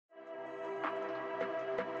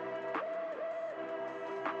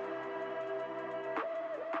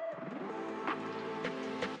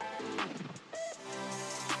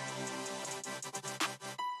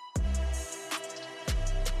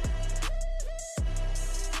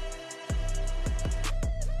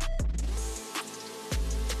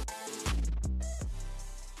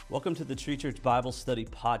Welcome to the Tree Church Bible Study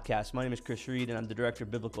Podcast. My name is Chris Reed, and I'm the Director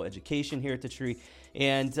of Biblical Education here at the Tree.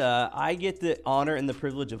 And I get the honor and the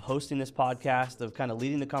privilege of hosting this podcast, of kind of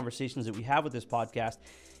leading the conversations that we have with this podcast.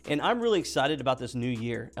 And I'm really excited about this new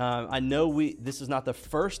year. I know this is not the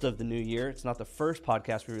first of the new year. It's not the first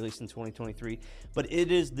podcast we released in 2023, but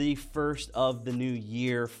it is the first of the new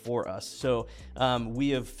year for us. So we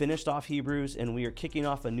have finished off Hebrews, and we are kicking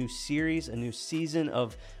off a new series, a new season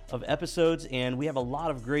of episodes, and we have a lot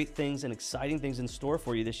of great things and exciting things in store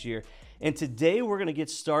for you this year. And today we're going to get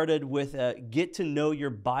started with a Get to Know Your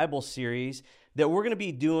Bible series that we're going to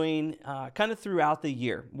be doing kind of throughout the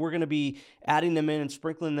year. We're going to be adding them in and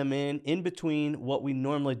sprinkling them in between what we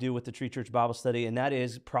normally do with the Tree Church Bible Study, and that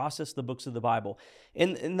is process the books of the Bible.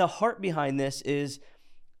 And the heart behind this is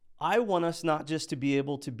I want us not just to be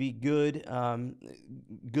able to be good, for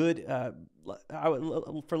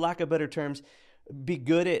lack of better terms, be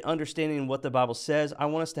good at understanding what the Bible says. I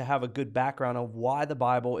want us to have a good background of why the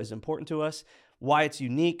Bible is important to us, why it's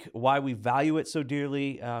unique, why we value it so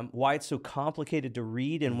dearly, why it's so complicated to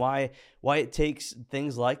read, and why it takes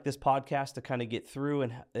things like this podcast to kind of get through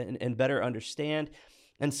and better understand.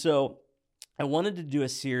 And so I wanted to do a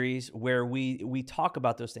series where we talk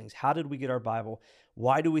about those things. How did we get our Bible?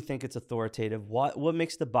 Why do we think it's authoritative? What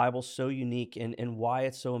makes the Bible so unique, and why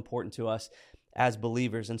it's so important to us as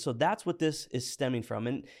believers? And so that's what this is stemming from.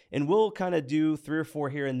 And we'll kind of do 3 or 4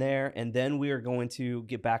 here and there, and then we are going to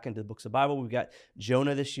get back into the books of the Bible. We've got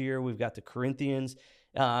Jonah this year. We've got the Corinthians.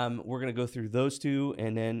 We're going to go through those 2,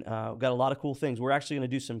 and then we've got a lot of cool things. We're actually going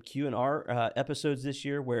to do some Q&R episodes this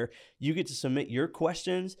year where you get to submit your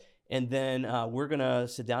questions, and then we're going to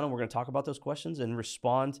sit down and we're going to talk about those questions and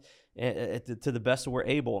respond to the best that we're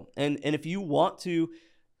able. And if you want to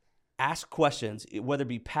ask questions, whether it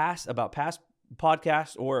be past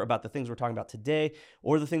podcasts or about the things we're talking about today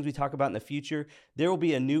or the things we talk about in the future, there will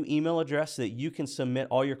be a new email address that you can submit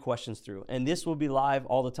all your questions through. And this will be live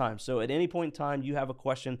all the time. So at any point in time you have a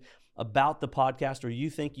question about the podcast, or you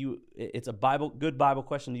think it's a good Bible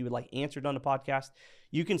question that you would like answered on the podcast,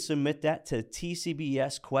 you can submit that to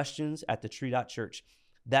tcbsquestions@thetree.church.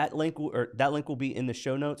 That link will be in the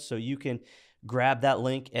show notes, so you can grab that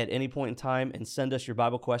link at any point in time and send us your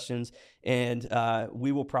Bible questions, and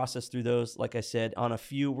we will process through those. Like I said, on a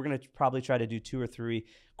few, we're going to probably try to do 2 or 3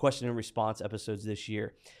 question and response episodes this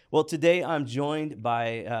year. Well, today I'm joined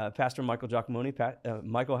by Pastor Michael Giacomoni.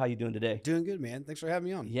 Michael, how you doing today? Doing good, man. Thanks for having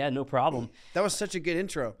me on. Yeah, no problem. That was such a good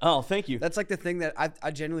intro. Oh, thank you. That's like the thing that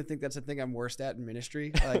I genuinely think that's the thing I'm worst at in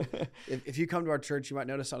ministry. Like if you come to our church, you might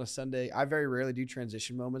notice on a Sunday, I very rarely do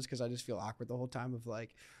transition moments because I just feel awkward the whole time of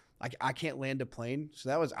like, I can't land a plane.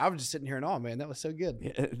 So I was just sitting here and man, that was so good.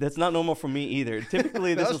 Yeah, that's not normal for me either.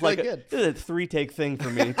 Typically, this is like a 3-take thing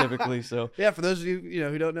for me typically. So yeah, for those of you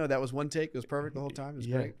who don't know, that was 1 take. It was perfect the whole time. It was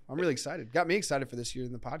great. I'm really excited. Got me excited for this year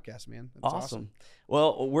in the podcast, man. That's awesome.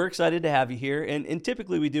 Well, we're excited to have you here. And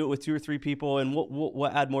typically we do it with 2 or 3 people, and we'll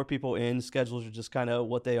add more people in. Schedules are just kind of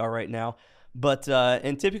what they are right now. But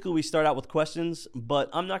and typically we start out with questions, but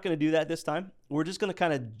I'm not going to do that this time. We're just going to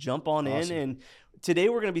kind of jump on in, and today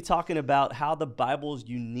we're going to be talking about how the Bible is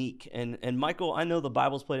unique. And Michael, I know the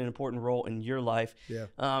Bible's played an important role in your life. Yeah.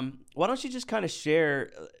 Why don't you just kind of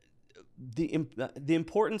share the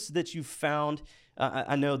importance that you found?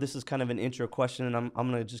 I know this is kind of an intro question, and I'm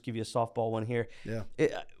going to just give you a softball one here. Yeah.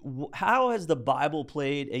 How has the Bible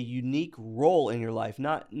played a unique role in your life?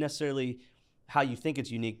 Not necessarily how you think it's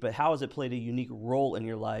unique, but how has it played a unique role in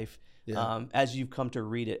your life as you've come to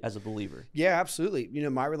read it as a believer? Yeah, absolutely.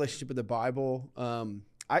 My relationship with the Bible, when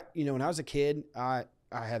I was a kid, I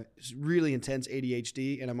have really intense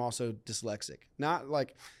ADHD, and I'm also dyslexic. Not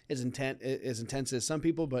like as intense as some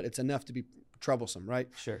people, but it's enough to be troublesome, right?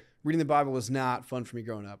 Sure. Reading the Bible was not fun for me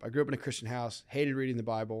growing up. I grew up in a Christian house, hated reading the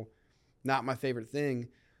Bible, not my favorite thing.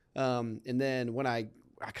 And then when I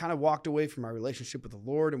kind of walked away from my relationship with the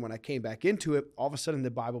Lord, and when I came back into it, all of a sudden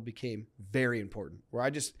the Bible became very important, where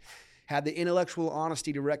I just had the intellectual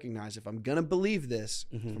honesty to recognize if I'm going to believe this,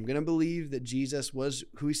 if I'm going to believe that Jesus was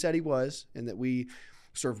who he said he was, and that we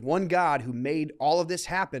serve one God who made all of this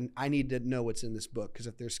happen, I need to know what's in this book, because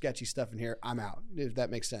if there's sketchy stuff in here, I'm out, if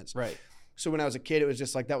that makes sense. Right. So when I was a kid, it was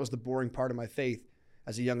just like that was the boring part of my faith.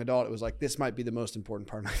 As a young adult, it was like, this might be the most important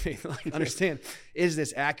part of my faith. Like, understand, is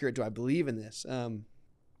this accurate? Do I believe in this?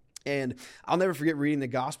 And I'll never forget reading the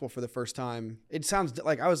gospel for the first time. It sounds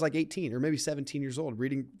like I was like 18 or maybe 17 years old,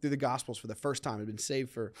 reading through the gospels for the first time. I'd been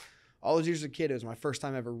saved for all those years as a kid. It was my first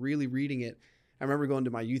time ever really reading it. I remember going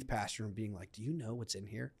to my youth pastor and being like, do you know what's in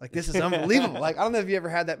here? Like, this is unbelievable. Like, I don't know if you ever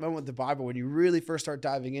had that moment with the Bible when you really first start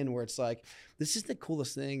diving in, where it's like, this is the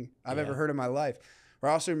coolest thing I've ever heard in my life. Or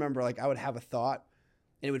I also remember, like, I would have a thought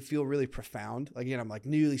and it would feel really profound. Like, again, I'm like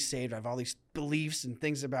newly saved. I have all these beliefs and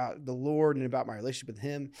things about the Lord and about my relationship with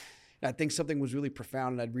him. And I think something was really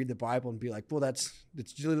profound, and I'd read the Bible and be like, well, it's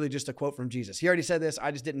literally just a quote from Jesus. He already said this.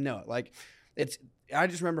 I just didn't know it. Like, I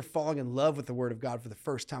just remember falling in love with the Word of God for the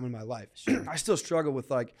first time in my life. I still struggle with,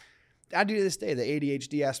 like, I do to this day, the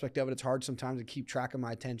ADHD aspect of it. It's hard sometimes to keep track of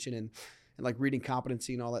my attention and like reading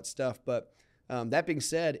competency and all that stuff. But that being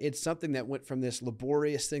said, it's something that went from this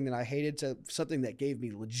laborious thing that I hated to something that gave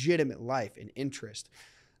me legitimate life and interest.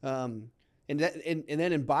 And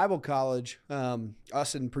then in Bible college,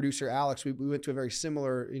 us and producer Alex, we went to a very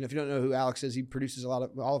similar, if you don't know who Alex is, he produces all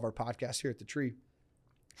of our podcasts here at The Tree.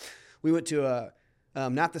 We went to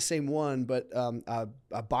not the same one, but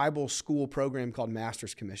a Bible school program called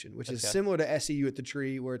Master's Commission, which is similar to SEU at The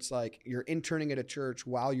Tree, where it's like you're interning at a church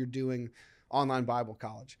while you're doing online Bible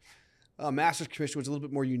college. Master's Commission was a little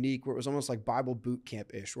bit more unique, where it was almost like Bible boot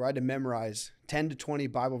camp-ish, where I had to memorize 10 to 20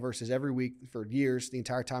 Bible verses every week for years, the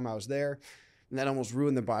entire time I was there. And that almost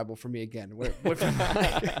ruined the Bible for me again.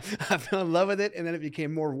 I fell in love with it, and then it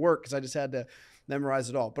became more work because I just had to memorize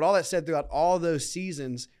it all. But all that said, throughout all those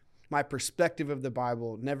seasons, my perspective of the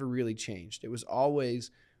Bible never really changed. It was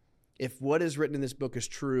always, if what is written in this book is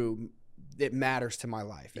true, it matters to my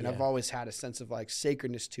life. And I've always had a sense of like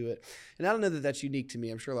sacredness to it. And I don't know that that's unique to me.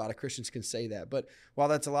 I'm sure a lot of Christians can say that. But while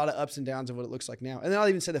that's a lot of ups and downs of what it looks like now, and then I'll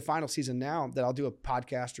even say the final season now that I'll do a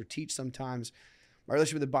podcast or teach sometimes, my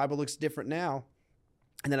relationship with the Bible looks different now.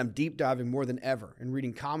 And then I'm deep diving more than ever and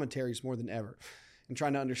reading commentaries more than ever and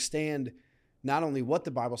trying to understand not only what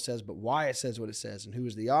the Bible says, but why it says what it says, and who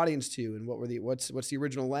is the audience to, and what's the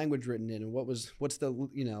original language written in, and what's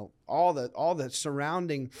the all the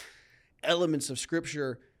surrounding elements of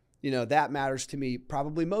Scripture. That matters to me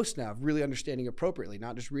probably most now, really understanding appropriately,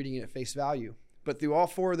 not just reading it at face value. But through all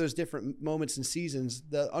four of those different moments and seasons,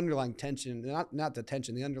 the underlying tension, not the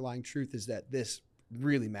tension, the underlying truth is that this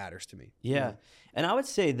really matters to me. Yeah. And I would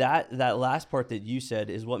say that last part that you said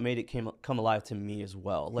is what made it come alive to me as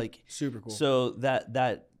well. Like, super cool. So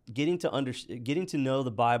that getting to know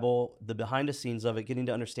the Bible, the behind the scenes of it, getting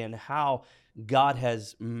to understand how God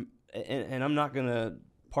has, and I'm not going to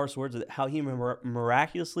parse words of it, how he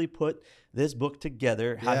miraculously put this book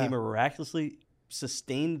together, how he miraculously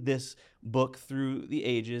sustained this book through the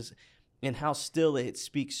ages, and how still it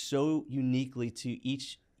speaks so uniquely to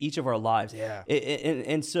each of our lives. Yeah.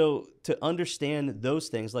 And so to understand those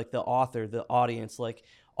things, like the author, the audience, like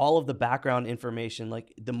all of the background information,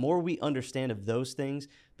 like the more we understand of those things,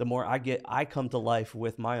 the more I come to life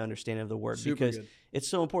with my understanding of the word. Super because good. It's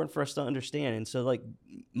so important for us to understand. And so like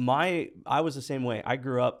I was the same way. I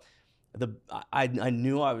grew up, I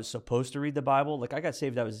knew I was supposed to read the Bible. Like I got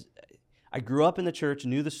saved. I grew up in the church,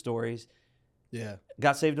 knew the stories. Yeah.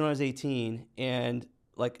 Got saved when I was 18 and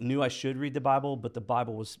like knew I should read the Bible, but the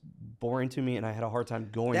Bible was boring to me and I had a hard time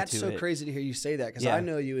going to it. That's so crazy to hear you say that, because I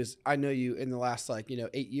know you in the last 8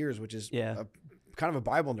 years, which is kind of a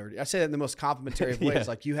Bible nerd. I say that in the most complimentary of ways.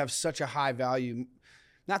 Like, you have such a high value.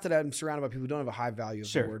 Not that I'm surrounded by people who don't have a high value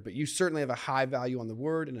of the word, but you certainly have a high value on the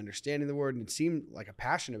word and understanding the word, and it seemed like a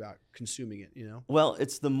passion about consuming it, Well,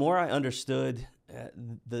 it's the more I understood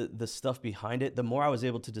the stuff behind it, the more I was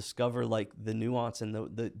able to discover like the nuance and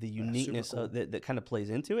the uniqueness that kind of plays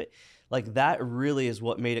into it. Like that really is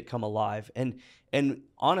what made it come alive. And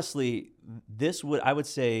honestly, I would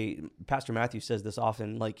say, Pastor Matthew says this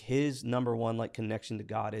often, like his number one like connection to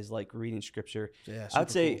God is like reading Scripture. Yeah, I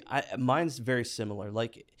would say mine's very similar.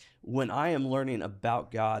 Like when I am learning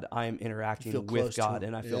about God, I am interacting with God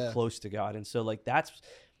and I feel close to God. And so like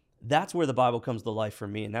that's where the Bible comes to life for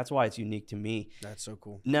me, and that's why it's unique to me. That's so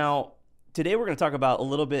cool. Now, today we're going to talk about a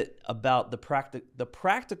little bit about the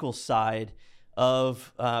practical side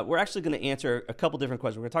of. We're actually going to answer a couple different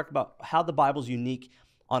questions. We're going to talk about how the Bible's unique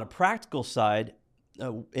on a practical side,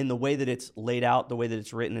 in the way that it's laid out, the way that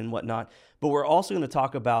it's written, and whatnot. But we're also going to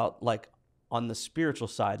talk about like on the spiritual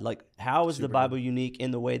side, like how is the Bible unique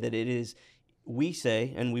in the way that it is. We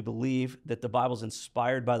say and we believe that the Bible's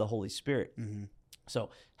inspired by the Holy Spirit. Mm-hmm.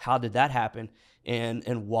 So how did that happen,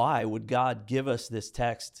 and why would God give us this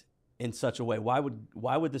text in such a way? Why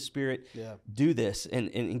would the Spirit do this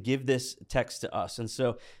and give this text to us? And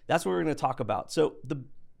so that's what we're going to talk about.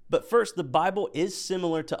 But first, the Bible is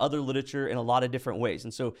similar to other literature in a lot of different ways,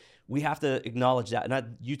 and so we have to acknowledge that.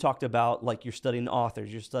 And you talked about like you're studying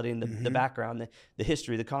authors, you're studying the background, the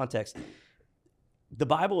history, the context. The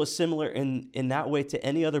Bible is similar in that way to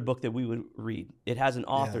any other book that we would read. It has an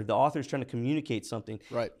author. Yeah. The author is trying to communicate something.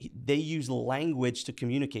 Right. They use language to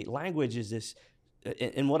communicate. Language is this,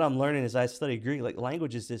 and what I'm learning as I study Greek, like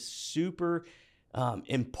language is this super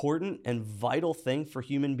important and vital thing for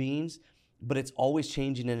human beings. but it's always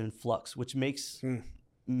changing and in flux, which makes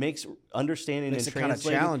understanding Makes and it kind of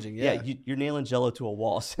translating challenging. Yeah. you're nailing Jello to a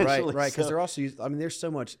wall, Right, essentially. right. Because So- they're also I mean, there's so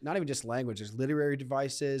much, not even just language, there's literary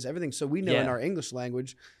devices, everything. So we know in Yeah. our English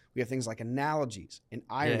language, we have things like analogies and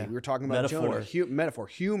irony. Yeah. We were talking about Metaphor. Jonah, metaphor,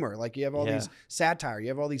 humor. Like you have all Yeah. these satire, you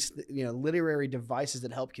have all these, literary devices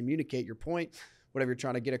that help communicate your point, whatever you're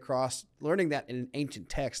trying to get across. Learning that in an ancient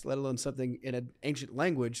text, let alone something in an ancient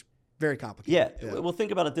language, very complicated. Yeah. Well,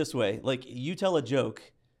 think about it this way. Like you tell a joke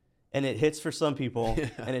and it hits for some people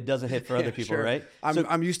and it doesn't hit for other people, sure. right?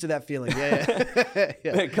 I'm used to that feeling. Yeah.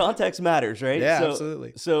 Yeah. Context matters, right? Yeah, So-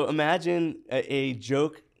 absolutely. So imagine a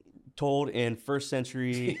joke told in first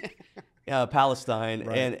century Palestine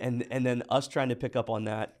Right. and then us trying to pick up on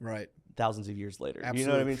that Right. thousands of years later. Absolutely. You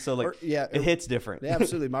know what I mean? So like Or- yeah, it hits different. Yeah,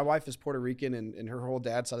 absolutely. My wife is Puerto Rican, and her whole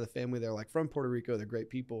dad's side of the family, they're like from Puerto Rico. They're great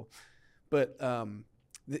people. But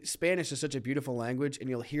the Spanish is such a beautiful language, and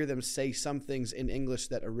you'll hear them say some things in English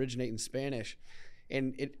that originate in Spanish.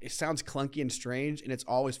 And it sounds clunky and strange, and it's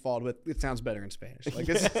always followed with, it sounds better in Spanish. Like,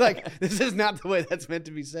 it's like, this is not the way that's meant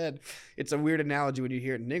to be said. It's a weird analogy when you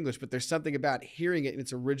hear it in English, but there's something about hearing it in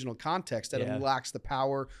its original context that Yeah. lacks the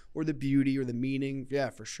power or the beauty or the meaning.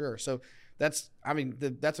 Yeah, for sure. So that's what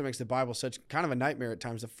makes the Bible such kind of a nightmare at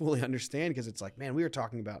times to fully understand, because it's like, man, we were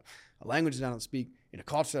talking about a language that I don't speak, in a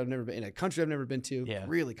culture that I've never been, in a country I've never been to. Yeah.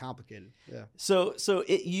 Really complicated. Yeah. So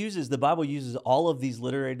the Bible uses all of these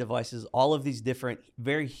literary devices, all of these different,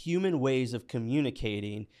 very human ways of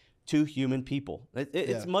communicating to human people.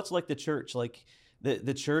 It's Yeah. much like the church. Like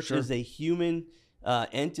the church Sure. is a human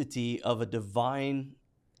entity of a divine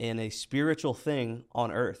and a spiritual thing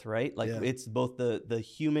on earth, right? Like Yeah. it's both the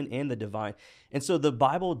human and the divine. And so the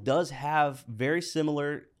Bible does have very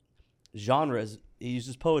similar genres. It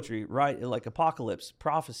uses poetry, right? Like apocalypse,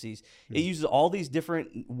 prophecies. It uses all these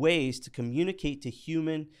different ways to communicate to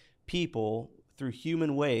human people through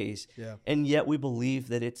human ways. Yeah. And yet we believe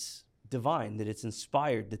that it's divine, that it's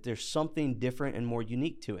inspired, that there's something different and more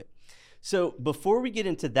unique to it. So before we get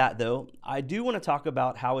into that, though, I do want to talk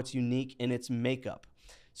about how it's unique in its makeup.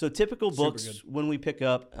 So typical Super books, good. when we pick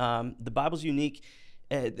up, the Bible's unique.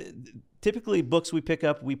 Typically, books we pick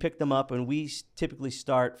them up, and we typically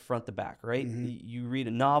start front to back, right? You read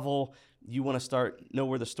a novel, you want to know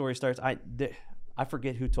where the story starts. I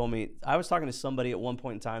forget who told me. I was talking to somebody at one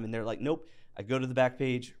point in time, and they're like, nope, I go to the back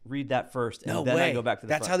page, read that first, and No then way. I go back to the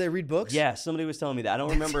That's front. how they read books? Yeah, somebody was telling me that. I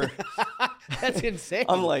don't remember. That's insane.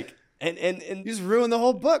 I'm like, and you just ruined the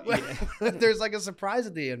whole book. There's like a surprise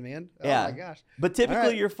at the end, man. yeah. Oh my gosh. But typically, All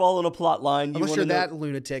right. you're following a plot line. Unless wanna you're know- that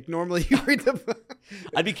lunatic. Normally you read the book.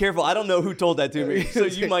 I'd be careful. I don't know who told that to me, so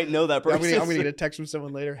you might know that I'm person. gonna get a text from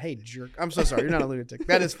someone later. Hey, jerk. I'm so sorry. You're not a lunatic.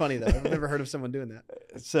 That is funny though. I've never heard of someone doing that.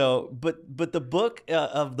 So, but the book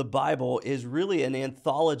of the Bible is really an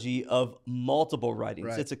anthology of multiple writings.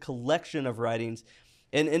 Right. It's a collection of writings,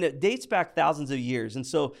 and it dates back thousands of years. And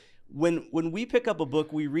so, when we pick up a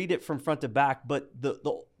book, we read it from front to back. But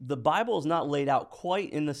the Bible is not laid out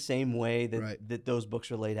quite in the same way that Right. that those books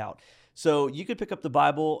are laid out. So you could pick up the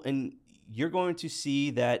Bible and you're going to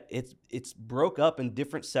see that it's broke up in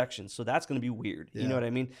different sections. So that's going to be weird. You Yeah. know what I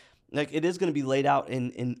mean? Like it is going to be laid out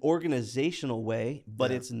in an organizational way, but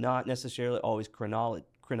Yeah. it's not necessarily always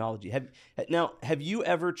chronology. Have you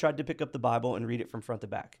ever tried to pick up the Bible and read it from front to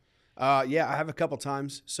back? Yeah, I have a couple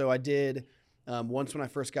times. So I did once when I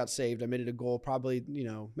first got saved. I made it a goal, probably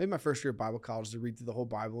maybe my first year of Bible college, to read through the whole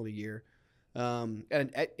Bible in a year.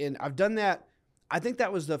 And I've done that. I think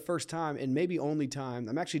that was the first time and maybe only time.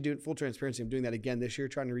 I'm actually doing full transparency. I'm doing that again this year,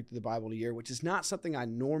 trying to read through the Bible in a year, which is not something I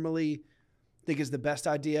normally think is the best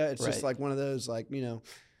idea. It's just Right. like one of those, like,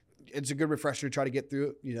 it's a good refresher to try to get through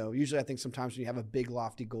it. Usually I think sometimes when you have a big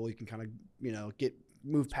lofty goal, you can kind of,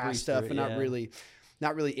 move past breeze stuff through it, and yeah.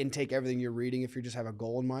 not really intake everything you're reading if you just have a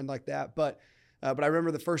goal in mind like that. But I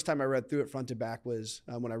remember the first time I read through it front to back was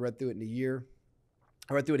when I read through it in a year.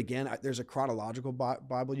 I read through it again. There's a chronological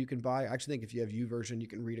Bible you can buy. I actually think if you have YouVersion, you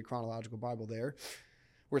can read a chronological Bible there,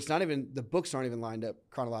 where it's not even, the books aren't even lined up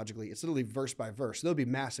chronologically. It's literally verse by verse. So there'll be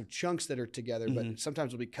massive chunks that are together, but sometimes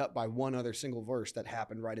it'll be cut by one other single verse that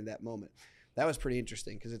happened right in that moment. That was pretty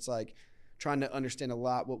interesting because it's like trying to understand a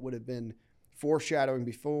lot what would have been foreshadowing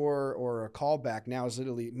before or a callback now is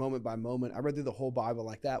literally moment by moment. I read through the whole Bible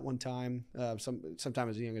like that one time, sometime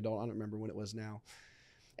as a young adult. I don't remember when it was now.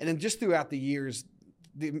 And then just throughout the years,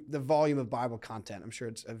 the volume of Bible content, I'm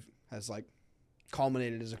sure has like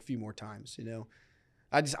culminated as a few more times.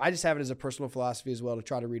 I just have it as a personal philosophy as well to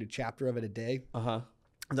try to read a chapter of it a day. Uh-huh.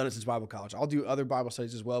 I've done it since Bible college. I'll do other Bible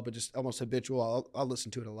studies as well, but just almost habitual. I'll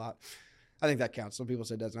listen to it a lot. I think that counts. Some people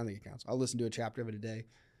say it doesn't. I think it counts. I'll listen to a chapter of it a day.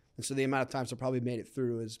 And so the amount of times I probably made it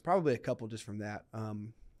through is probably a couple just from that.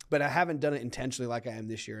 But I haven't done it intentionally like I am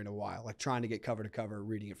this year in a while, like trying to get cover to cover,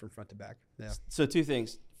 reading it from front to back. Yeah. So two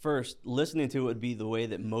things. First, listening to it would be the way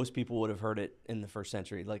that most people would have heard it in the first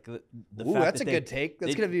century. Like the Ooh, fact that's that a good take.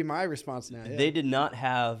 That's going to be my response now. Yeah. They did not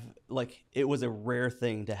have, like, it was a rare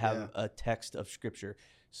thing to have a text of scripture.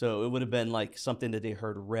 So it would have been like something that they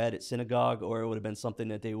heard read at synagogue, or it would have been something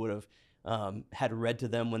that they would have had read to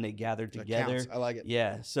them when they gathered together. Counts. I like it.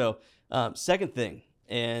 Yeah. So second thing,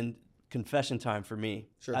 and confession time for me.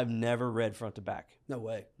 Sure. I've never read front to back. No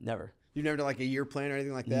way. Never. You've never done like a year plan or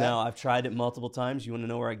anything like that? No, I've tried it multiple times. You want to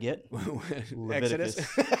know where I get? Exodus?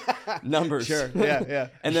 Numbers. Sure. Yeah.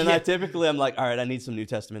 And then I'm like, all right, I need some New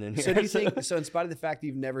Testament in here. So do you think, so in spite of the fact that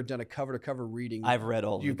you've never done a cover to cover reading, I've read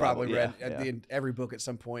all of you've the Bible. probably read every book at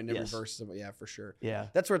some point and every Yes. verse. Yeah, for sure. Yeah.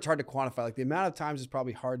 That's where it's hard to quantify. Like the amount of times is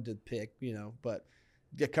probably hard to pick, but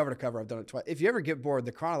cover to cover, I've done it twice. If you ever get bored,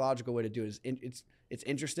 the chronological way to do it is it's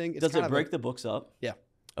interesting. It's Does kind it of break the books up? Yeah.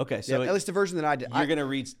 Okay, so at least the version that I did. you're going to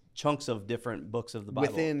read chunks of different books of the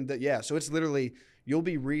Bible. So it's literally you'll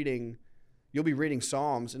be reading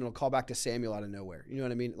Psalms and it'll call back to Samuel out of nowhere. You know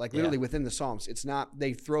what I mean? Like literally within the Psalms. It's not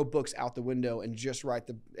they throw books out the window and just write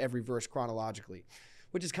every verse chronologically,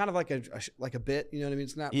 which is kind of like a bit. You know what I mean?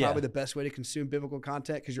 It's not probably the best way to consume biblical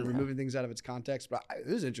content because you're removing things out of its context. But it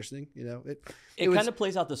was interesting. It kind of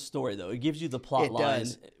plays out the story though. It gives you the plot line.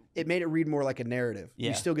 Does. It made it read more like a narrative. Yeah.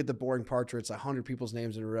 You still get the boring parts where it's 100 people's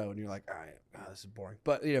names in a row, and you're like, all right, this is boring.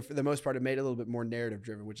 But for the most part, it made it a little bit more narrative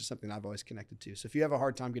driven, which is something I've always connected to. So if you have a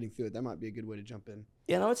hard time getting through it, that might be a good way to jump in.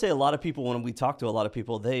 Yeah, and I would say a lot of people, when we talk to a lot of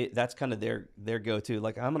people, that's kind of their go-to.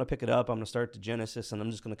 Like, I'm going to pick it up, I'm going to start to Genesis, and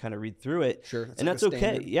I'm just going to kind of read through it. Sure, and that's okay.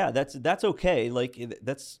 Standard. Yeah, that's okay. Like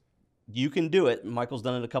you can do it. Michael's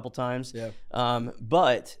done it a couple times. Yeah.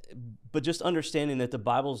 But just understanding that the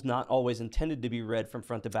Bible's not always intended to be read from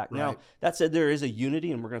front to back. Right. Now, that said, there is a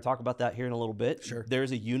unity, and we're going to talk about that here in a little bit. Sure. There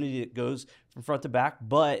is a unity that goes from front to back,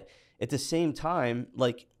 but at the same time,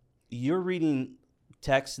 like, you're reading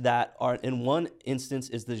texts that are, in one instance,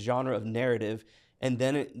 is the genre of narrative, and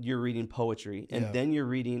then you're reading poetry, and then you're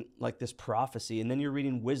reading like this prophecy, and then you're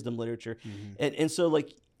reading wisdom literature. Mm-hmm. And so,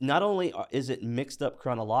 like, not only is it mixed up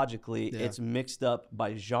chronologically, it's mixed up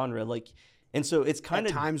by genre. Like, and so it's kind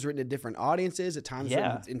of at times written to different audiences, at times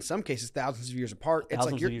written, in some cases thousands of years apart. It's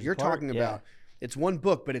like you're talking about it's one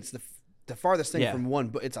book, but it's the farthest thing from one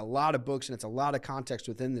book. It's a lot of books and it's a lot of context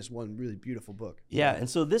within this one really beautiful book. Yeah, and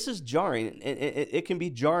so this is jarring. It can be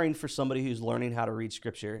jarring for somebody who's learning how to read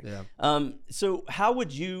scripture. Yeah. So how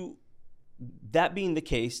would you, that being the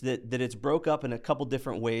case, that it's broke up in a couple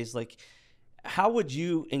different ways, like, how would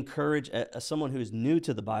you encourage someone who's new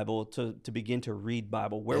to the Bible to begin to read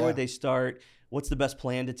Bible? Where would they start? What's the best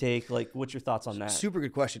plan to take? Like, what's your thoughts on that? Super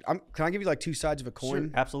good question. Can I give you like two sides of a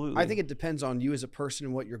coin? Sure, absolutely. I think it depends on you as a person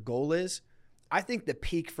and what your goal is. I think the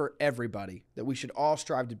peak for everybody that we should all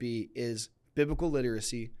strive to be is biblical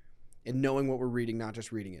literacy and knowing what we're reading, not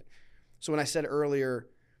just reading it. So when I said earlier,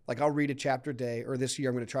 like, I'll read a chapter a day, or this year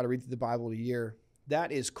I'm going to try to read through the Bible a year,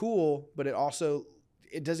 that is cool, but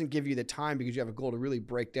it doesn't give you the time because you have a goal to really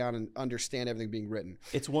break down and understand everything being written.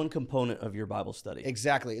 It's one component of your Bible study.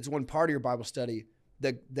 Exactly. It's one part of your Bible study.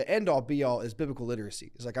 The end all be all is biblical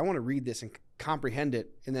literacy. It's like, I want to read this and comprehend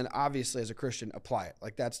it, and then obviously as a Christian apply it.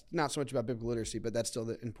 Like, that's not so much about biblical literacy, but that's still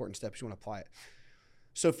the important steps. You want to apply it.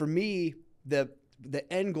 So for me, the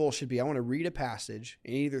end goal should be, I want to read a passage,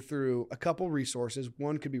 and either through a couple resources.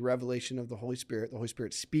 One could be revelation of the Holy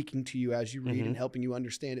Spirit speaking to you as you read and helping you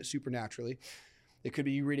understand it supernaturally. It could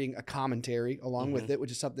be you reading a commentary along with it,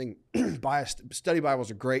 which is something study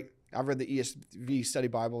Bibles are great. I've read the ESV study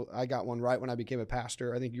Bible. I got one right when I became a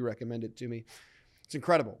pastor. I think you recommended it to me. It's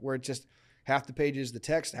incredible, where it's just half the pages the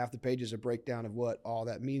text, half the pages a breakdown of what all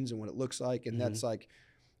that means and what it looks like. And that's like,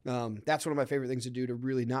 that's one of my favorite things to do, to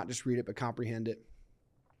really not just read it, but comprehend it.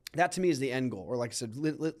 That to me is the end goal. Or like I said,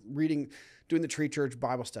 doing the Tree Church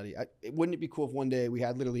Bible study. Wouldn't it be cool if one day we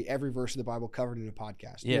had literally every verse of the Bible covered in a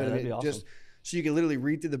podcast? Yeah, you know that'd be awesome. So you can literally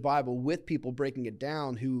read through the Bible with people breaking it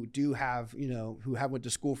down who do have, who have went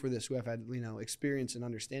to school for this, who have had, experience in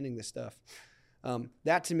understanding this stuff.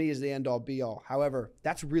 That to me is the end all be all. However,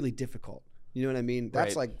 that's really difficult. You know what I mean?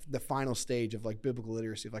 That's like the final stage of like biblical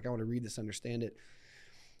literacy. Of like, I want to read this, understand it.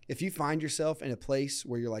 If you find yourself in a place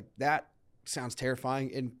where you're like, that sounds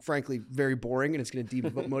terrifying and frankly very boring and it's going to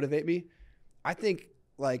demotivate me, I think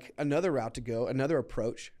like another route to go, another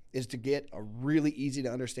approach, is to get a really easy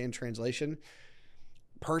to understand translation.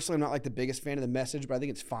 Personally, I'm not like the biggest fan of the Message, but I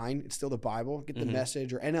think it's fine. It's still the Bible. Get the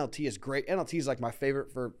Message, or NLT is great. NLT is like my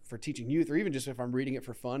favorite for teaching youth, or even just if I'm reading it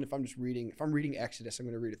for fun. If I'm reading Exodus, I'm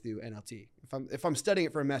going to read it through NLT. If I'm studying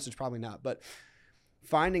it for a message, probably not. But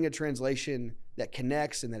finding a translation that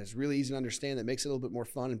connects and that is really easy to understand, that makes it a little bit more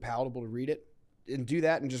fun and palatable to read it, and do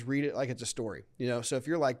that and just read it like it's a story. So if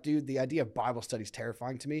you're like, dude, the idea of Bible study is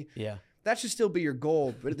terrifying to me. Yeah. That should still be your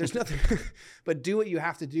goal, but there's nothing, but do what you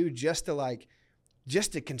have to do just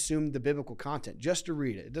to consume the biblical content, just to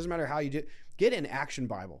read it. It doesn't matter how you do it. Get an Action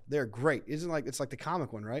Bible. They're great. It's like the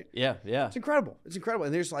comic one, right? Yeah. It's incredible.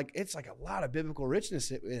 And it's like a lot of biblical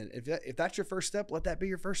richness in it. If that's your first step, let that be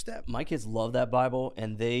your first step. My kids love that Bible,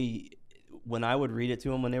 and when I would read it to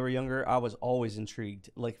them when they were younger, I was always intrigued.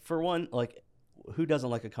 Like, for one, like, who doesn't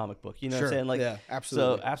like a comic book? You know what I'm saying? Like, yeah,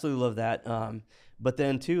 absolutely. So absolutely love that. But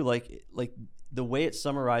then too, like the way it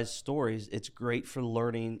summarized stories, it's great for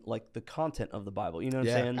learning like the content of the Bible. You know what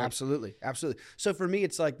I'm saying? Like, absolutely. So for me,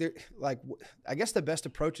 it's like I guess the best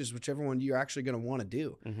approach is whichever one you're actually going to want to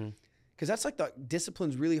do. Because that's like the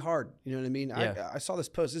discipline's really hard. You know what I mean? Yeah. I saw this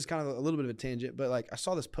post. This is kind of a little bit of a tangent, but like I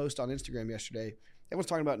saw this post on Instagram yesterday. Everyone's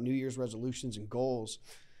talking about New Year's resolutions and goals.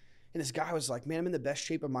 And this guy was like, man, I'm in the best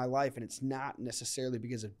shape of my life, and it's not necessarily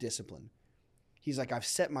because of discipline. He's like, I've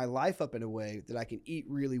set my life up in a way that I can eat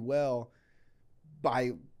really well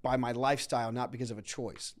by my lifestyle, not because of a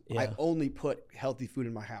choice. Yeah. I only put healthy food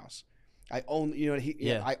in my house. I only,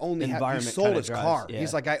 I only Environment he sold kinda his drives, car. yeah.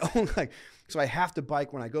 He's like, I own so I have to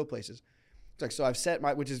bike when I go places. It's like, so I've set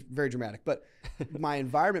which is very dramatic, but my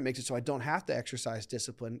environment makes it so I don't have to exercise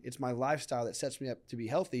discipline. It's my lifestyle that sets me up to be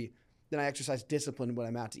healthy. Then I exercise discipline when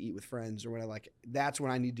I'm out to eat with friends, or when that's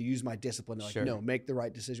when I need to use my discipline to make the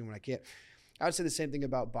right decision when I can't. I would say the same thing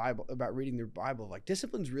about reading the Bible. Like,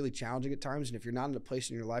 discipline's really challenging at times, and if you're not in a place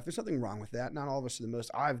in your life, there's nothing wrong with that. Not all of us are the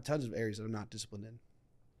most. I have tons of areas that I'm not disciplined in.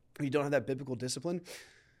 If you don't have that biblical discipline,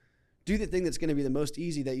 do the thing that's going to be the most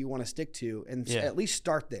easy that you want to stick to, and at least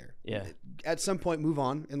start there. Yeah. At some point, move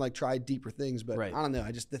on and like try deeper things. But Right. I don't know.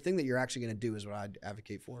 The thing that you're actually going to do is what I'd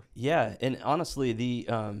advocate for. Yeah, and honestly,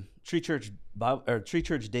 the Tree Church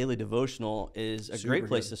Daily Devotional is a Super great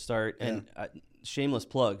place good. to start. And shameless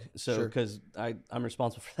plug, so Sure. because I'm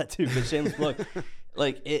responsible for that too. But shameless plug,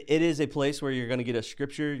 like it is a place where you're going to get a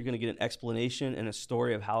scripture, you're going to get an explanation and a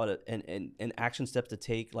story of how it and action steps to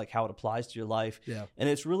take, like how it applies to your life. Yeah. And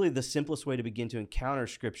it's really the simplest way to begin to encounter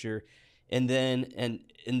scripture. And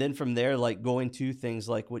then from there, like going to things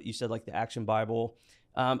like what you said, like the Action Bible.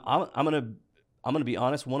 I'm gonna be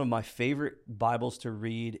honest. One of my favorite Bibles to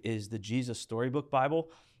read is the Jesus Storybook Bible.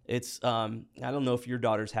 It's I don't know if your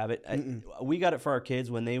daughters have it. We got it for our kids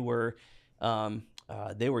when they were young.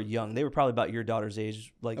 They were probably about your daughter's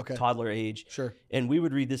age, like toddler age. Sure. And we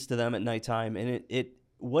would read this to them at nighttime. And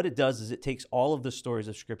what it does is it takes all of the stories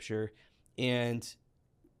of Scripture and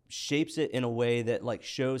shapes it in a way that like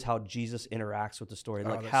shows how Jesus interacts with the story,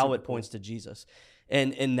 like how it points to Jesus.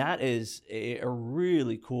 And that is a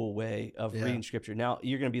really cool way of reading Scripture. Now,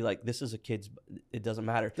 you're going to be like, this is a kid's, it doesn't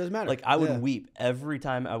matter. Doesn't matter. Like, I would weep every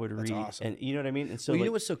time I would read. Awesome. And you know what I mean? And so, you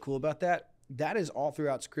know what's so cool about that? That is all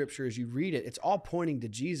throughout Scripture. As you read it, it's all pointing to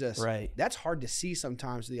Jesus. Right. That's hard to see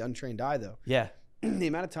sometimes to the untrained eye, though. Yeah. The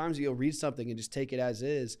amount of times you'll read something and just take it as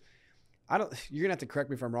is. You're going to have to correct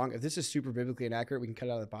me if I'm wrong. If this is super biblically inaccurate, we can cut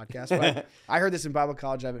it out of the podcast. But I heard this in Bible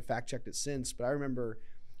college. I haven't fact-checked it since. But I remember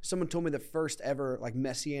someone told me the first ever like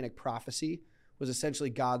messianic prophecy was essentially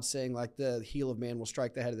God saying like the heel of man will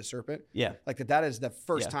strike the head of the serpent. Yeah. Like that is the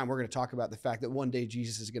first time we're going to talk about the fact that one day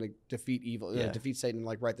Jesus is going to defeat evil, defeat Satan and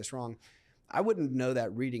like right this wrong. I wouldn't know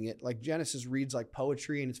that reading it. Like Genesis reads like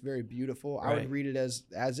poetry and it's very beautiful. Right. I would read it as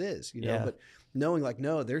is, you know, but knowing like,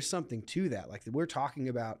 no, there's something to that. Like we're talking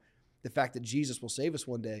about the fact that Jesus will save us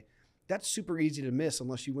one day. That's super easy to miss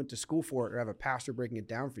unless you went to school for it or have a pastor breaking it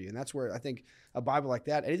down for you. And that's where I think a Bible like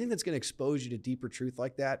that, anything that's going to expose you to deeper truth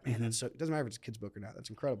like that, man, that's so, it doesn't matter if it's a kid's book or not. That's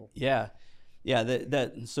incredible. Yeah. Yeah.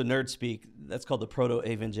 So nerd speak, that's called the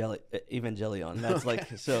proto-evangelion. That's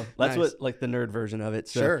like, so that's what like the nerd version of it.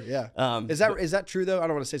 So, sure. Yeah. Is that true though? I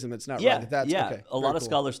don't want to say something that's not right. That's, okay, a lot of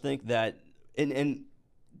scholars think that, and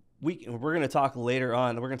we're going to talk later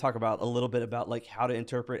on, we're going to talk about a little bit about like how to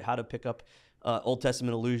interpret, how to pick up Old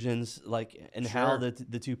Testament allusions, like, and how the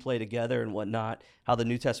two play together and whatnot, how the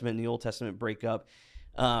New Testament and the Old Testament break up.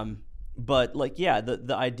 But like,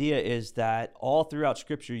 the idea is that all throughout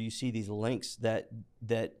Scripture, you see these links that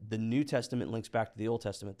the New Testament links back to the Old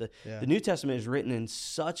Testament. The New Testament is written in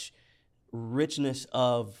such richness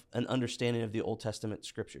of an understanding of the Old Testament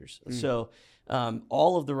Scriptures. So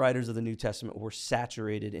all of the writers of the New Testament were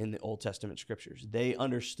saturated in the Old Testament Scriptures. They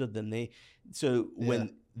understood them.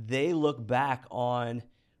 they look back on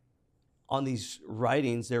these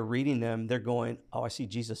writings, they're reading them, they're going, oh, I see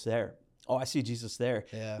Jesus there. Oh, I see Jesus there.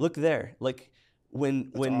 Yeah. Look there. Like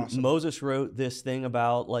when awesome. Moses wrote this thing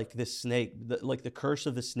about like this snake, like the curse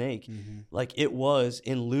of the snake, like it was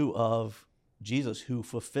in lieu of Jesus who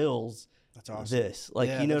fulfills That's awesome. this. Like,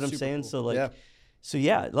 Yeah, you know what that's I'm super saying? cool. So like, Yeah. so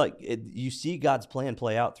yeah, like you see God's plan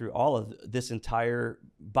play out through all of this entire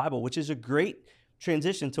Bible, which is a great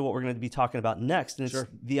transition to what we're going to be talking about next. And it's Sure.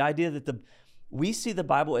 the idea that we see the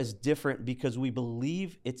Bible as different because we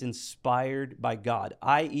believe it's inspired by God,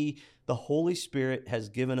 i.e., the Holy Spirit has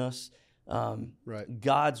given us Right.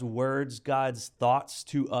 God's words, God's thoughts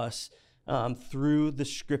to us through the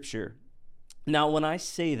Scripture. Now, when I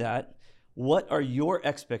say that, what are your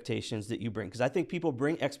expectations that you bring? Because I think people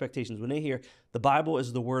bring expectations. When they hear the Bible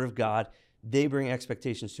is the Word of God, they bring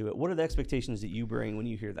expectations to it. What are the expectations that you bring when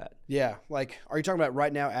you hear that? Yeah. Like, are you talking about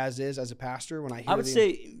right now as is, as a pastor? When I hear I would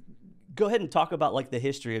say, go ahead and talk about like the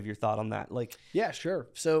history of your thought on that. Like, yeah, sure.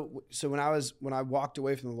 So when I walked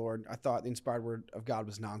away from the Lord, I thought the inspired word of God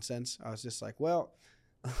was nonsense. I was just like, well,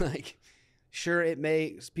 like, sure,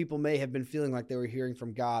 people may have been feeling like they were hearing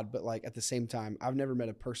from God, but like at the same time, I've never met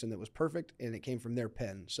a person that was perfect and it came from their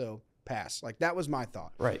pen. So pass. Like that was my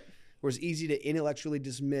thought. right. It was easy to intellectually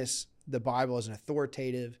dismiss the Bible as an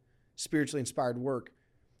authoritative, spiritually inspired work.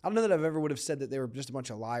 I don't know that I've ever would have said that they were just a bunch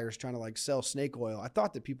of liars trying to like sell snake oil. I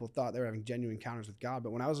thought that people thought they were having genuine encounters with God.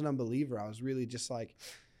 But when I was an unbeliever, I was really just like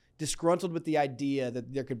disgruntled with the idea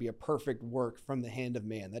that there could be a perfect work from the hand of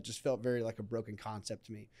man. That just felt very like a broken concept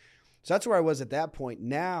to me. So that's where I was at that point.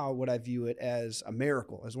 Now, what I view it as a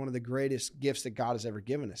miracle, as one of the greatest gifts that God has ever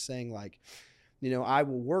given us, saying like, you know, I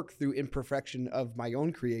will work through imperfection of my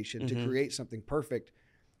own creation to create something perfect.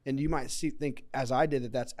 And you might think, as I did,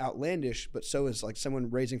 that that's outlandish, but so is like someone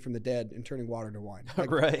raising from the dead and turning water into wine. Like,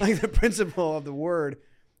 Right. Like the principle of the word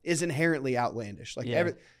is inherently outlandish. Like Yeah.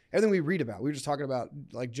 everything we read about, we were just talking about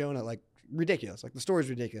like Jonah, like ridiculous. Like the story's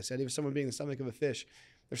ridiculous. The idea of someone being in the stomach of a fish.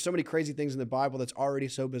 There's so many crazy things in the Bible that's already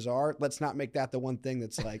so bizarre. Let's not make that the one thing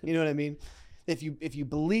that's like, you know what I mean? If you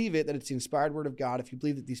believe it, that it's the inspired word of God, if you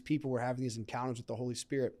believe that these people were having these encounters with the Holy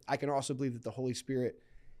Spirit, I can also believe that the Holy Spirit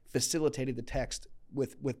facilitated the text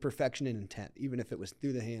with perfection and intent, even if it was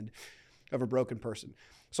through the hand of a broken person.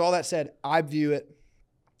 So all that said, I view it,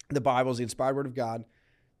 the Bible is the inspired word of God,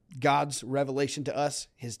 God's revelation to us,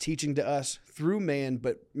 his teaching to us through man,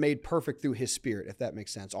 but made perfect through his Spirit, if that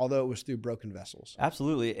makes sense, although it was through broken vessels.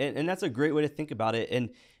 Absolutely. And that's a great way to think about it.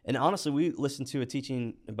 And honestly, we listened to a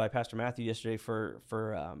teaching by Pastor Matthew yesterday for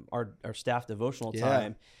our staff devotional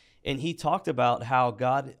time. And he talked about how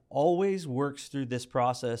God always works through this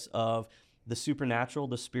process of the supernatural,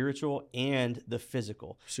 the spiritual, and the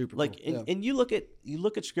physical. Super like cool. and you look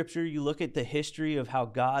at scripture, you look at the history of how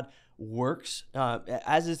God works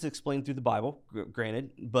as it's explained through the Bible,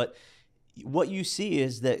 granted, but what you see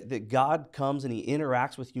is that God comes and he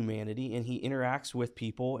interacts with humanity and he interacts with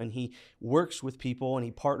people and he works with people and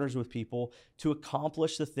he partners with people to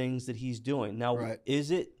accomplish the things that he's doing. Now, Right. Is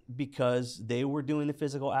it because they were doing the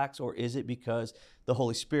physical acts, or is it because the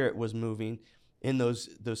Holy Spirit was moving in those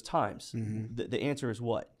times? The answer is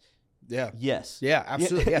what? Yeah. Yes. Yeah,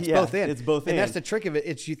 absolutely. Yeah, it's Yeah, both in. it's both and in. that's the trick of it.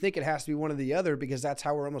 It's you think it has to be one or the other because that's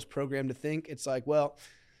how we're almost programmed to think. It's like, well,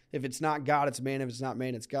 if it's not God, it's man. If it's not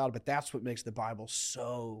man, it's God. But that's what makes the Bible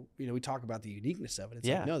so, we talk about the uniqueness of it. It's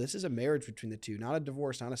like, no, this is a marriage between the two, not a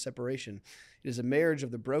divorce, not a separation. It is a marriage of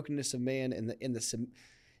the brokenness of man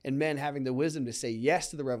and men having the wisdom to say yes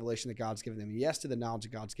to the revelation that God's given them, yes to the knowledge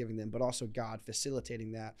that God's giving them, but also God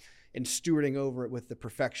facilitating that and stewarding over it with the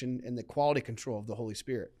perfection and the quality control of the Holy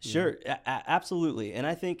Spirit. Sure, absolutely. And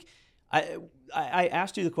I think I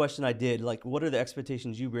asked you the question I did, like, what are the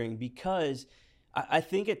expectations you bring? Because I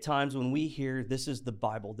think at times when we hear this is the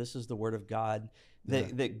Bible, this is the Word of God,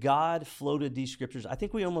 that God floated these scriptures, I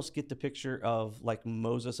think we almost get the picture of like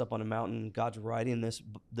Moses up on a mountain, God's writing this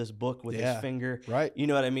book with his finger. Right. You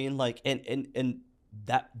know what I mean? Like, and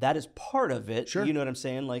that is part of it. Sure. You know what I'm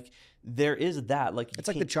saying? Like, there is that. Like, it's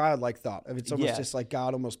like the childlike thought of it's almost just like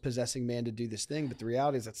God almost possessing man to do this thing. But the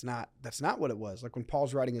reality is that's not what it was. Like when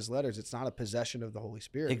Paul's writing his letters, it's not a possession of the Holy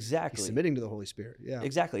Spirit. Exactly. He's submitting to the Holy Spirit. Yeah.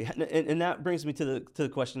 Exactly. And that brings me to the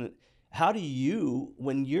question: how do you,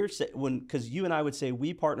 because you and I would say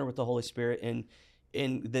we partner with the Holy Spirit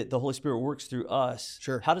and that the Holy Spirit works through us.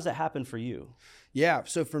 Sure. How does that happen for you? Yeah.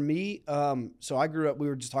 So for me, so I grew up, we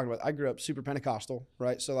were just talking about, I grew up super Pentecostal,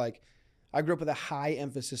 right? So like I grew up with a high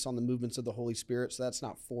emphasis on the movements of the Holy Spirit. So that's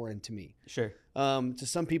not foreign to me. Sure. To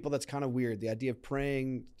some people, that's kind of weird. The idea of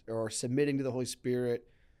praying or submitting to the Holy Spirit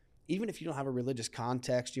even if you don't have a religious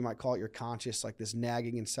context, you might call it your conscience, like this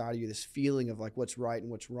nagging inside of you, this feeling of like what's right and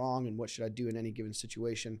what's wrong and what should I do in any given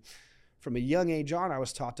situation. From a young age on, I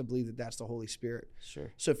was taught to believe that that's the Holy Spirit.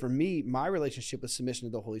 Sure. So for me, my relationship with submission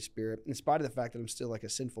to the Holy Spirit, in spite of the fact that I'm still like a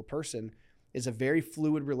sinful person, is a very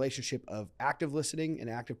fluid relationship of active listening and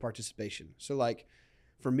active participation. So like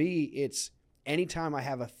for me, it's anytime I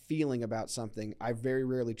have a feeling about something, I very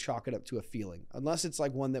rarely chalk it up to a feeling, unless it's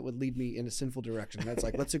like one that would lead me in a sinful direction. That's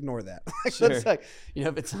like, let's ignore that. Sure. That's like, you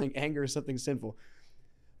know, if it's like anger or something sinful.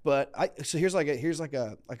 But so here's like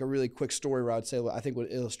a really quick story where I would say I think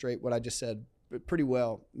would illustrate what I just said pretty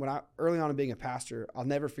well. When I early on in being a pastor, I'll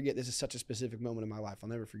never forget. This is such a specific moment in my life. I'll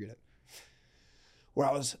never forget it. Where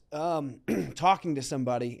I was talking to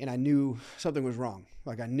somebody and I knew something was wrong.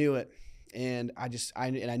 Like I knew it. And I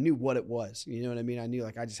knew what it was. You know what I mean? I knew,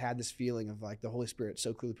 like, I just had this feeling of like the Holy Spirit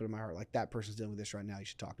so clearly put in my heart, like that person's dealing with this right now. You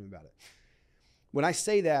should talk to me about it. When I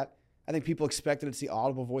say that, I think people expect that it's the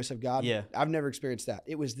audible voice of God. Yeah. I've never experienced that.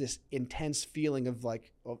 It was this intense feeling of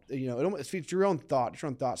like, you know, it's your own thought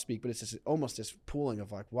speak, but it's just almost this pooling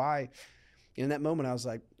of like, why? And in that moment, I was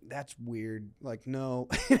like, that's weird. Like, no,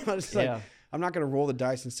 it's like, I'm not going to roll the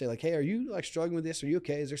dice and say like, hey, are you like struggling with this? Are you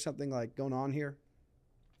okay? Is there something like going on here?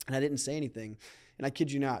 And I didn't say anything. And I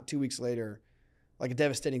kid you not, 2 weeks later, like a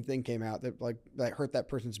devastating thing came out that hurt that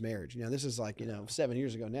person's marriage. You know, this is like, 7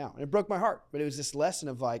 years ago now. And it broke my heart. But it was this lesson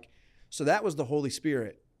of like, so that was the Holy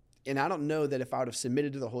Spirit. And I don't know that if I would have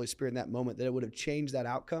submitted to the Holy Spirit in that moment, that it would have changed that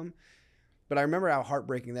outcome. But I remember how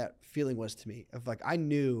heartbreaking that feeling was to me of like, I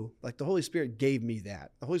knew like the Holy Spirit gave me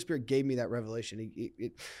that. The Holy Spirit gave me that revelation.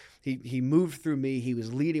 He moved through me. He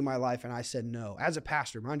was leading my life. And I said, no, as a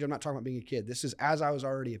pastor, mind you, I'm not talking about being a kid. This is as I was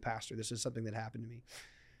already a pastor. This is something that happened to me.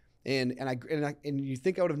 And you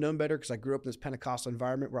think I would have known better because I grew up in this Pentecostal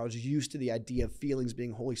environment where I was used to the idea of feelings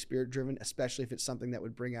being Holy Spirit driven, especially if it's something that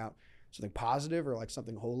would bring out something positive or like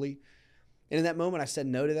something holy. And in that moment, I said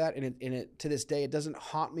no to that. And it to this day, it doesn't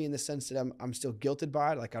haunt me in the sense that I'm still guilted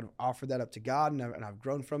by it. Like I've offered that up to God and I've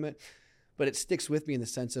grown from it. But it sticks with me in the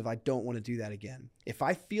sense of I don't want to do that again. If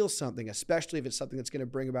I feel something, especially if it's something that's going to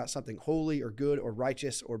bring about something holy or good or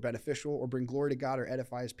righteous or beneficial or bring glory to God or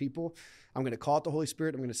edify his people, I'm going to call it the Holy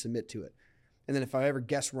Spirit. I'm going to submit to it. And then if I ever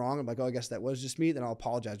guess wrong, I'm like, oh, I guess that was just me, then I'll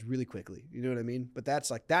apologize really quickly. You know what I mean? But that's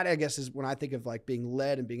like, that I guess is when I think of like being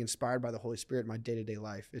led and being inspired by the Holy Spirit in my day-to-day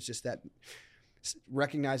life. It's just that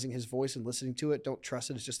recognizing his voice and listening to it. Don't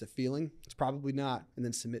trust it. It's just a feeling. It's probably not. And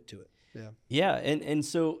then submit to it. Yeah. Yeah. And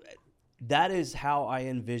so that is how I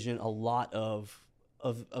envision a lot of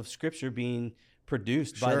scripture being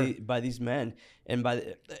produced by these men and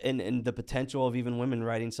and the potential of even women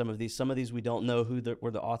writing some of these we don't know who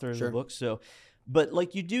were the authors of the book. So, but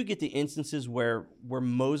like you do get the instances where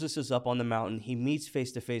Moses is up on the mountain, he meets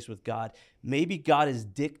face to face with God. Maybe God is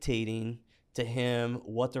dictating to him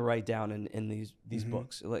what to write down in these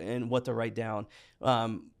books and what to write down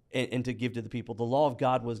and to give to the people. The law of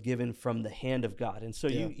God was given from the hand of God. And so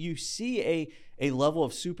you see a level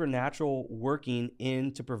of supernatural working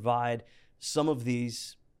in to provide some of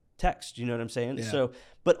these texts, you know what I'm saying? Yeah. So,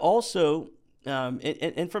 but also,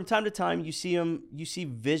 and from time to time you see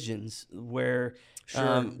visions where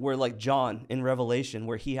like John in Revelation,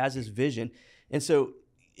 where he has his vision. And so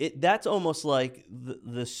that's almost like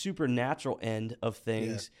the supernatural end of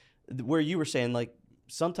things, where you were saying like,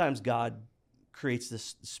 sometimes God creates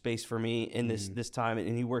this space for me in this time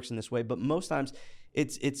and he works in this way. But most times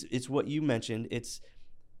it's what you mentioned.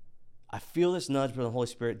 I feel this nudge from the Holy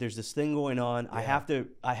Spirit. There's this thing going on. Yeah.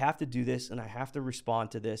 I have to do this and I have to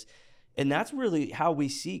respond to this. And that's really how we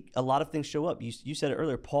see a lot of things show up. You said it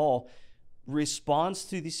earlier, Paul responds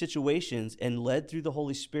to these situations and led through the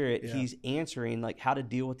Holy Spirit. Yeah. He's answering like how to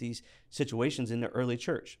deal with these situations in the early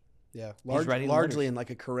church. Yeah, largely in like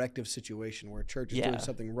a corrective situation where a church is doing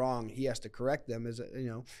something wrong. He has to correct them as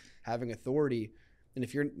having authority. And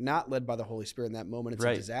if you're not led by the Holy Spirit in that moment, it's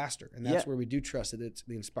a disaster. And that's where we do trust that it's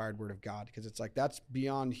the inspired word of God, because it's like that's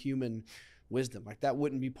beyond human wisdom. Like that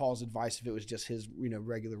wouldn't be Paul's advice if it was just his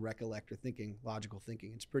regular recollect or thinking, logical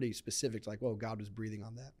thinking. It's pretty specific to like, well, God was breathing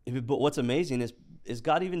on that. But what's amazing is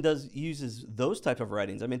God even uses those type of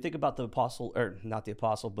writings. I mean, think about the apostle, or not the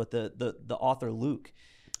apostle, but the author Luke.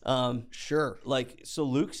 Like, so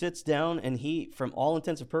Luke sits down and he, from all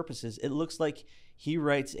intents and purposes, it looks like he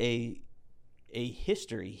writes a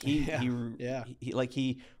history. He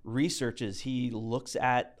researches, he looks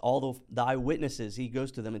at all the eyewitnesses, he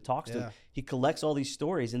goes to them and talks to them. He collects all these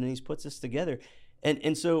stories and then he puts this together.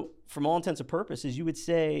 And so from all intents and purposes, you would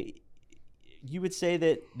say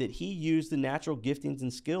that he used the natural giftings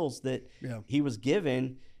and skills that he was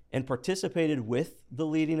given and participated with the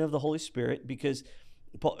leading of the Holy Spirit, because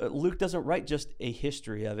Luke doesn't write just a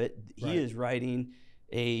history of it. He Right. is writing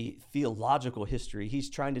a theological history. He's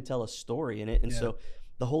trying to tell a story in it. And so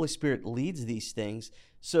the Holy Spirit leads these things.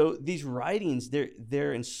 So these writings,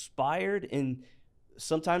 they're inspired, and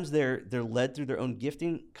sometimes they're led through their own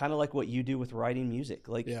gifting, kind of like what you do with writing music.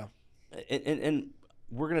 Like, and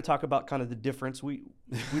we're going to talk about kind of the difference. We're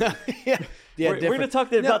going to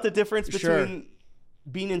talk about the difference between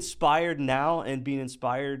being inspired now and being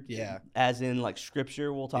inspired as in like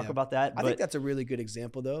scripture. We'll talk about that. I think that's a really good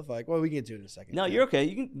example though of like, well, we can get to it in a second. No, you're okay.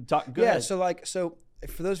 You can talk. Go ahead. So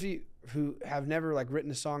for those of you who have never like written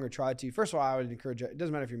a song or tried to, first of all, I would encourage, it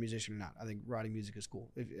doesn't matter if you're a musician or not. I think writing music is cool.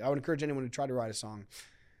 I would encourage anyone to try to write a song.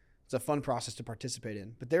 It's a fun process to participate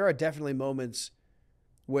in, but there are definitely moments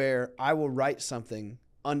where I will write something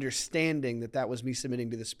understanding that was me submitting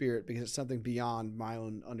to the Spirit because it's something beyond my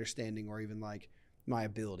own understanding or even like my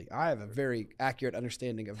ability. I have a very accurate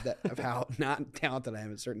understanding of that, of how not talented I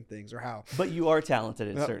am at certain things, or how. But you are talented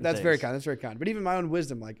at certain things. That's very kind. That's very kind. But even my own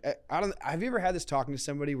wisdom, like have you ever had this talking to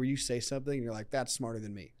somebody where you say something and you're like, that's smarter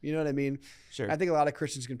than me? You know what I mean? Sure. I think a lot of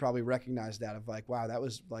Christians can probably recognize that of like, wow, that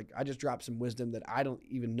was like, I just dropped some wisdom that I don't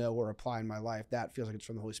even know or apply in my life. That feels like it's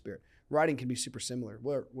from the Holy Spirit. Writing can be super similar,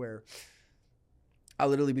 where I'll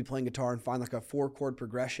literally be playing guitar and find like a 4-chord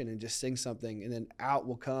progression and just sing something, and then out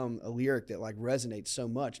will come a lyric that like resonates so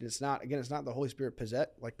much. And it's not the Holy Spirit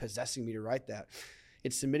possessing me to write that.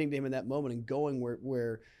 It's submitting to Him in that moment and going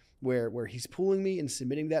where He's pulling me and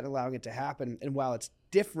submitting that and allowing it to happen. And while it's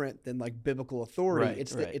different than like biblical authority,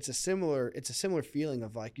 it's a similar feeling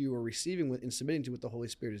of like you are receiving and submitting to what the Holy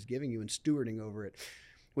Spirit is giving you and stewarding over it,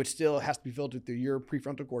 which still has to be filtered through your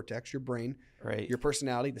prefrontal cortex, your brain, your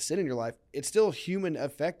personality, the sin in your life. It's still human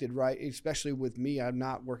affected, right? Especially with me, I'm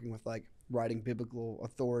not working with like writing biblical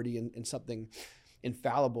authority and something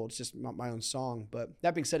infallible. It's just not my own song. But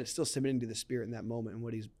that being said, it's still submitting to the Spirit in that moment and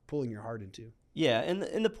what He's pulling your heart into. Yeah,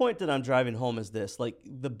 and the point that I'm driving home is this: like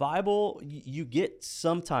the Bible, you get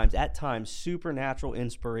at times, supernatural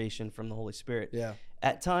inspiration from the Holy Spirit. Yeah.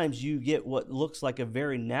 At times, you get what looks like a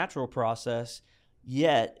very natural process,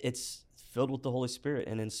 yet it's filled with the Holy Spirit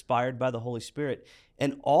and inspired by the Holy Spirit.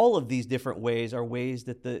 And all of these different ways are ways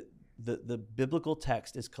that the biblical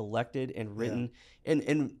text is collected and written. Yeah.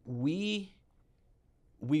 And we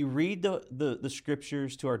read the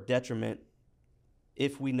scriptures to our detriment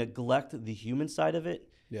if we neglect the human side of it.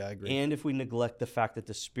 Yeah, I agree. And if we neglect the fact that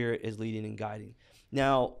the Spirit is leading and guiding.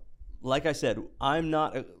 Now, like I said,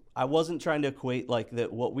 I wasn't trying to equate like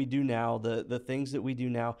that what we do now, the things that we do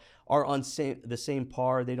now are on the same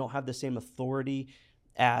par. They don't have the same authority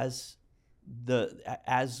as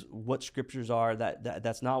what scriptures are.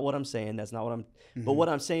 That's not what I'm saying. That's not what I'm. Mm-hmm. But what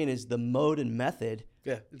I'm saying is the mode and method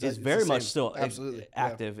is very much still absolutely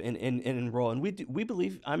active and enroll. And we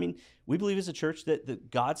believe. I mean, we believe as a church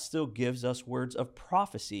that God still gives us words of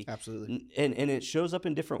prophecy. Absolutely. And it shows up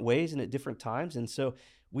in different ways and at different times. And so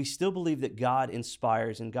we still believe that God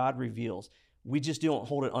inspires and God reveals. We just don't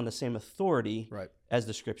hold it on the same authority as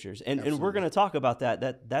the scriptures. And we're going to talk about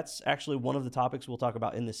that. That's actually one of the topics we'll talk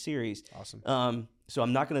about in this series. Awesome. So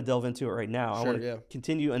I'm not going to delve into it right now. I want to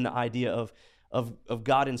continue in the idea of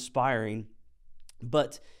God inspiring.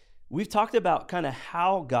 But we've talked about kind of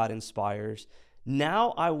how God inspires.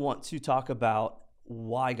 Now I want to talk about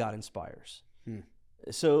why God inspires.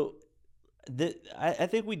 So I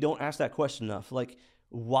think we don't ask that question enough. Like,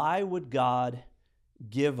 why would God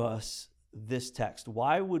give us this text?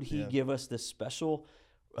 Why would He give us this special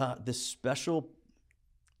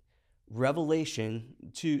revelation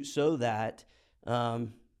so that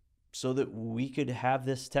we could have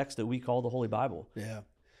this text that we call the Holy Bible?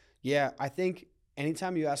 Yeah. I think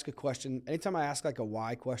anytime you ask a question, anytime I ask like a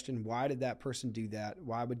why question, why did that person do that?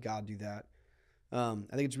 Why would God do that? I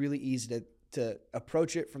think it's really easy to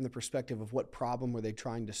approach it from the perspective of what problem were they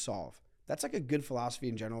trying to solve. That's like a good philosophy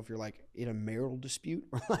in general if you're like in a marital dispute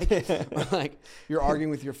or like you're arguing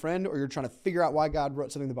with your friend or you're trying to figure out why God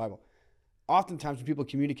wrote something in the Bible. Oftentimes when people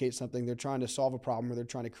communicate something, they're trying to solve a problem or they're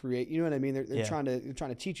trying to create, you know what I mean? They're trying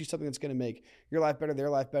to teach you something that's going to make your life better, their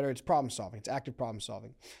life better. It's problem solving. It's active problem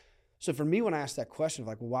solving. So for me, when I ask that question of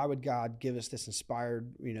like, well, why would God give us this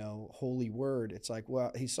inspired, holy word? It's like,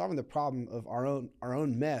 well, He's solving the problem of our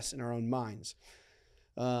own mess in our own minds.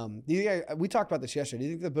 We talked about this yesterday. Do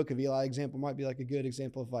you think the Book of Eli example might be like a good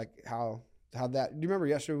example of like how that? Do you remember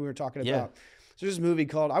yesterday we were talking about? So there's this movie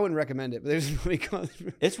called, I wouldn't recommend it, but there's this movie called.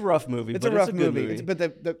 It's a rough movie. It's a rough movie.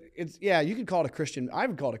 You could call it a Christian. I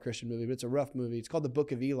would call it a Christian movie, but it's a rough movie. It's called The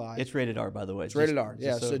Book of Eli. It's rated R, by the way. It's rated R.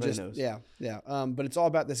 Yeah. But it's all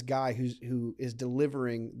about this guy who is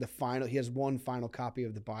delivering the final. He has one final copy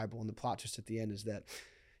of the Bible, and the plot twist at the end is that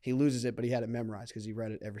he loses it, but he had it memorized because he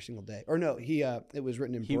read it every single day. Or no, it was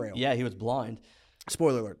written in Braille. Yeah, he was blind.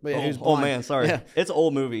 Spoiler alert. But yeah, he was Oh blind. man, sorry. Yeah. It's an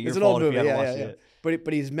old movie. Your It's an fault old if movie. you haven't Yeah, watched yeah, it.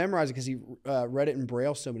 But he's memorized it because he read it in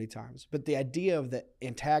Braille so many times. But the idea of the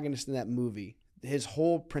antagonist in that movie, his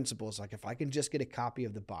whole principle is like, if I can just get a copy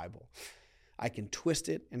of the Bible, I can twist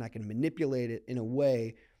it and I can manipulate it in a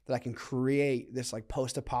way that I can create this like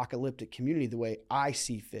post-apocalyptic community the way I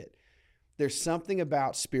see fit. There's something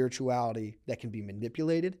about spirituality that can be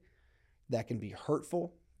manipulated, that can be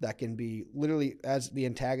hurtful, that can be literally, as the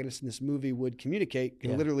antagonist in this movie would communicate,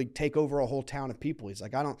 can literally take over a whole town of people. He's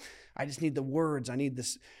like, I just need the words. I need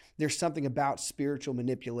this. There's something about spiritual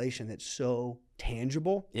manipulation that's so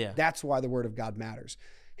tangible. Yeah. That's why the word of God matters.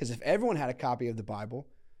 Because if everyone had a copy of the Bible,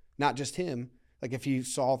 not just him, like if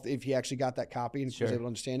he actually got that copy and was able to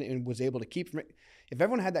understand it and was able to keep from it, if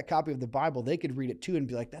everyone had that copy of the Bible, they could read it too and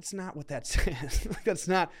be like, that's not what that says. That's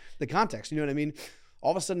not the context. You know what I mean? All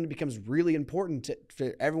of a sudden it becomes really important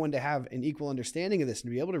for everyone to have an equal understanding of this and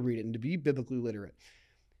to be able to read it and to be biblically literate.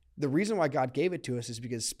 The reason why God gave it to us is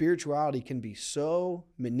because spirituality can be so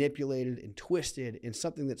manipulated and twisted, and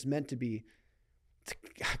something that's meant to be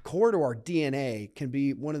core to our DNA can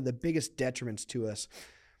be one of the biggest detriments to us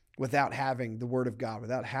without having the word of God,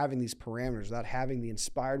 without having these parameters, without having the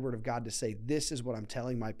inspired word of God to say, this is what I'm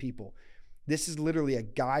telling my people. This is literally a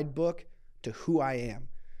guidebook to who I am.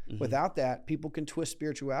 Mm-hmm. Without that, people can twist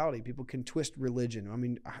spirituality. People can twist religion. I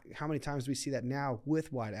mean, how many times do we see that now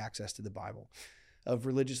with wide access to the Bible, of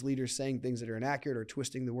religious leaders saying things that are inaccurate or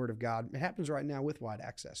twisting the word of God? It happens right now with wide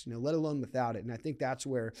access, let alone without it. And I think that's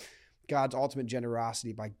where God's ultimate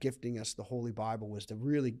generosity by gifting us the Holy Bible was to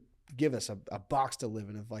really give us a box to live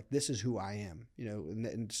in of like, this is who I am,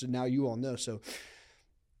 and so now you all know. So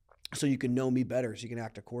you can know me better, so you can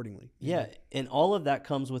act accordingly. Yeah. And all of that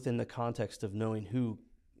comes within the context of knowing who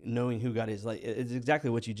God is. Like, it's exactly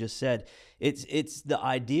what you just said. It's the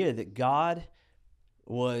idea that God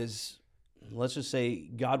was, let's just say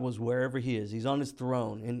God was wherever he is. He's on his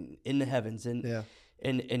throne in the heavens.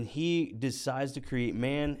 And he decides to create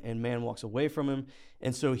man, and man walks away from him.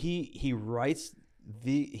 And so he writes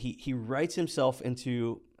himself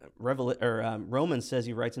into Romans says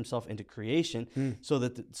he writes himself into creation so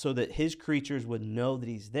that his creatures would know that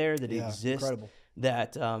he's there, that he exists, incredible.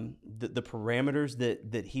 That the parameters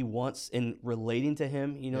that he wants in relating to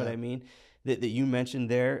him, you know what I mean, that you mentioned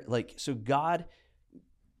there, like, so God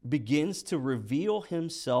begins to reveal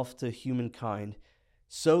himself to humankind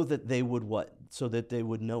so that they would so that they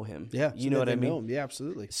would know him. Yeah, you know what I mean? Know him. Yeah,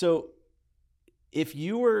 absolutely. So if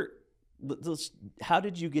you were, how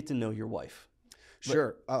did you get to know your wife?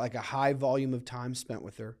 Sure. Like a high volume of time spent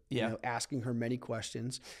with her, yeah. Asking her many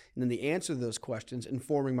questions, and then the answer to those questions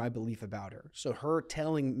informing my belief about her. So her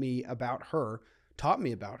telling me about her taught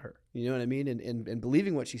me about her, you know what I mean? And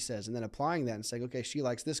believing what she says, and then applying that and saying, okay, she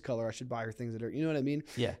likes this color, I should buy her things that are, you know what I mean?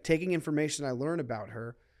 Yeah. Taking information I learn about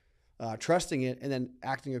her, trusting it, and then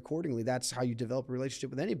acting accordingly. That's how you develop a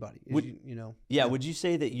relationship with anybody. Would you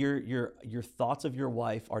say that your thoughts of your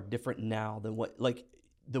wife are different now than what, like,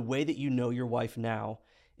 the way that you know your wife now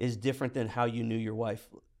is different than how you knew your wife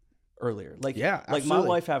earlier? Like, yeah, like my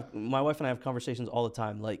wife and I have conversations all the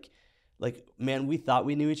time. Like, man, we thought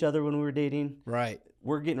we knew each other when we were dating. Right.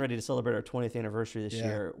 We're getting ready to celebrate our 20th anniversary this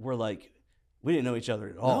year. We're like, we didn't know each other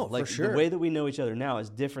at all. No, like, for sure. The way that we know each other now is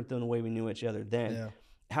different than the way we knew each other then. Yeah.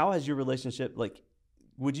 How has your relationship, like,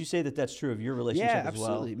 would you say that that's true of your relationship as well? Yeah,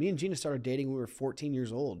 absolutely. Me and Gina started dating when we were 14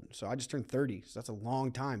 years old. So I just turned 30. So that's a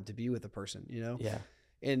long time to be with a person, Yeah.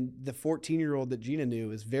 And the 14-year-old that Gina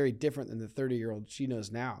knew is very different than the 30-year-old she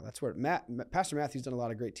knows now. That's where Pastor Matthew's done a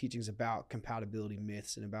lot of great teachings about compatibility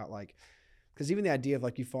myths and about, like, because even the idea of,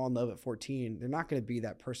 like, you fall in love at 14, they're not going to be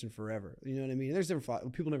that person forever. You know what I mean? There's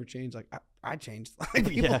different people never change. Like, I changed. Like,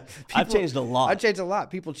 I've changed a lot. I've changed a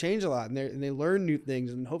lot. People change a lot, and they learn new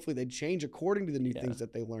things, and hopefully they change according to the new things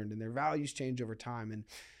that they learned, and their values change over time.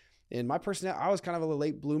 And my personality, I was kind of a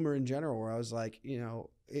late bloomer in general, where I was like,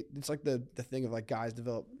 it's like the thing of, like, guys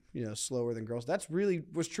develop, slower than girls. That's really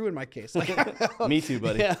was true in my case. Like, me too,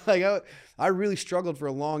 buddy. Yeah, like I really struggled for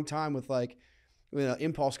a long time with, like,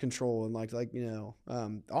 impulse control and like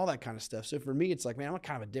all that kind of stuff. So for me, it's like, man, I'm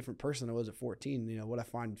kind of a different person than I was at 14. What I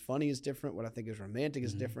find funny is different. What I think is romantic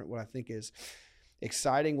is different. What I think is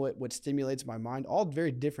exciting, what stimulates my mind, all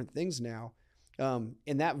very different things now.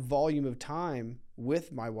 In that volume of time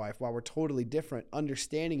with my wife, while we're totally different,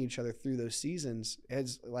 understanding each other through those seasons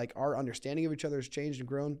has, like, our understanding of each other has changed and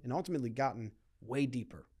grown and ultimately gotten way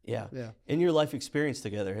deeper. Yeah. And your life experience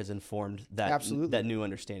together has informed that, absolutely, that new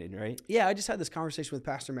understanding, right? Yeah. I just had this conversation with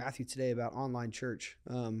Pastor Matthew today about online church.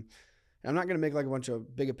 I'm not going to make like a bunch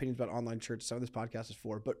of big opinions about online church. Some of this podcast is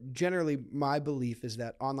for, but generally my belief is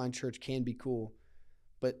that online church can be cool,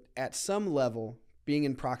 but at some level, being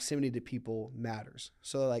in proximity to people matters.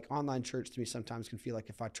 So like online church to me sometimes can feel like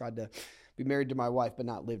if I tried to be married to my wife but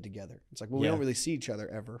not live together. It's like, well, we don't really see each other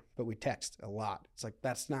ever, but we text a lot. It's like,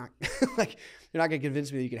 that's not like, you're not going to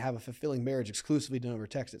convince me that you can have a fulfilling marriage exclusively done over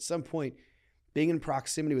text. At some point, being in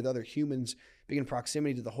proximity with other humans, being in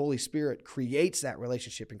proximity to the Holy Spirit creates that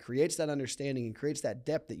relationship and creates that understanding and creates that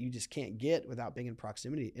depth that you just can't get without being in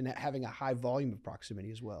proximity and having a high volume of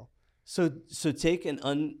proximity as well. So take an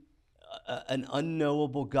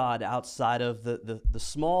unknowable God outside of the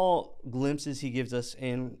small glimpses he gives us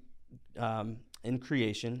in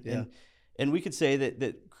creation. And we could say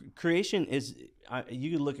that creation is,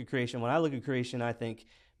 you could look at creation. When I look at creation, I think,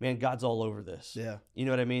 man, God's all over this. Yeah. You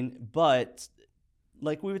know what I mean? But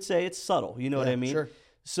like we would say, it's subtle. You know what I mean? Sure.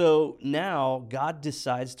 So now God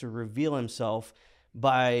decides to reveal himself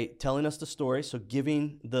by telling us the story. So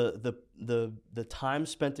giving the time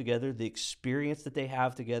spent together, the experience that they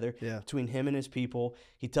have together between him and his people.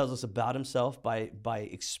 He tells us about himself by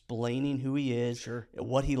explaining who he is,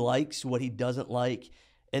 what he likes, what he doesn't like.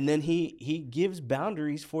 And then he gives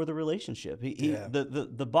boundaries for the relationship.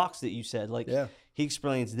 The box that you said, he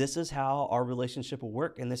explains, this is how our relationship will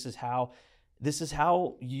work, and this is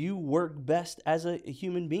how you work best as a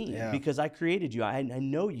human being because I created you. I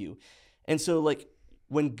know you. And so like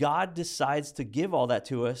when God decides to give all that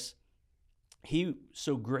to us, he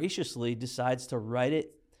so graciously decides to write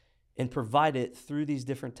it and provide it through these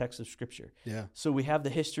different texts of Scripture. Yeah. So we have the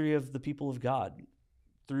history of the people of God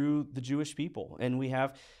through the Jewish people, and we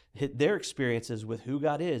have their experiences with who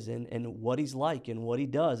God is and what he's like and what he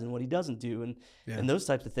does and what he doesn't do and those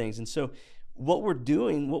types of things. And so what we're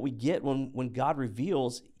doing, what we get when God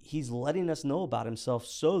reveals, he's letting us know about himself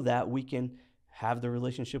so that we can have the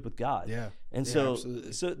relationship with God. Yeah. And so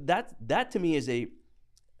that to me is a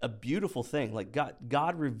beautiful thing, like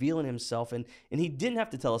God revealing himself, and he didn't have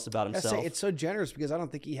to tell us about himself. It's so generous because I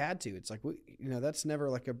don't think he had to. It's like, that's never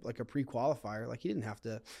like a pre-qualifier. Like he didn't have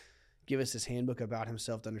to give us this handbook about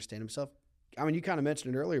himself to understand himself. I mean, you kind of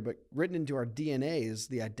mentioned it earlier, but written into our DNA is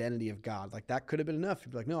the identity of God. Like that could have been enough.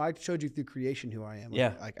 He'd be like, no, I showed you through creation who I am.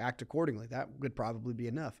 Like act accordingly. That would probably be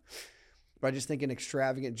enough. But I just think an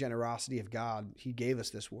extravagant generosity of God, he gave us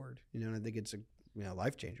this word, and I think it's a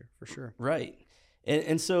life changer for sure. Right.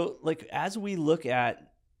 And so like, as we look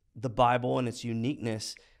at the Bible and its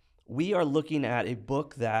uniqueness, we are looking at a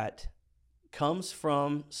book that comes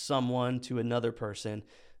from someone to another person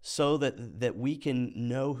so that we can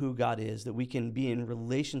know who God is, that we can be in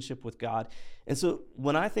relationship with God. And so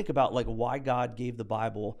when I think about like why God gave the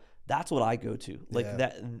Bible, that's what I go to. Like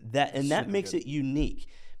that makes it unique.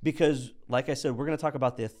 Because, like I said, we're going to talk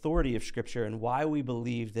about the authority of Scripture and why we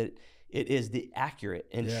believe that it is the accurate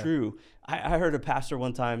and true. I heard a pastor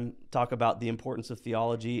one time talk about the importance of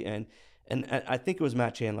theology, and I think it was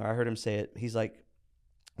Matt Chandler. I heard him say it. He's like,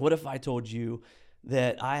 what if I told you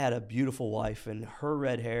that I had a beautiful wife and her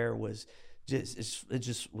red hair was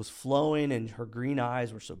just was flowing and her green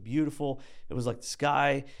eyes were so beautiful. It was like the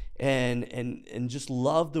sky, and just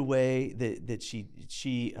loved the way that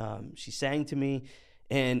she sang to me.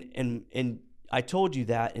 And I told you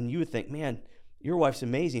that, and you would think, man, your wife's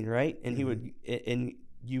amazing, right? And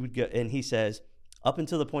you would go, and he says, up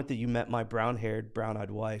until the point that you met my brown-haired,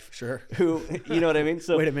 brown-eyed wife. Sure. Who, you know what I mean?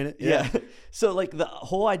 So wait a minute. Yeah. So like the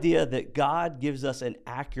whole idea that God gives us an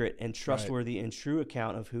accurate and trustworthy and true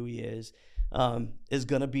account of who he is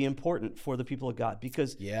going to be important for the people of God,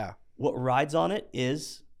 because what rides on it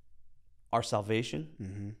is our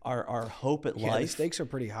salvation, our hope at life. The stakes are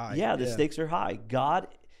pretty high. Yeah, the stakes are high. God,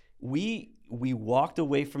 we walked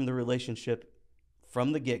away from the relationship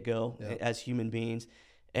from the get-go as human beings,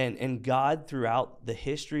 and God, throughout the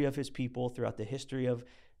history of his people, throughout the history of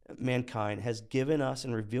mankind, has given us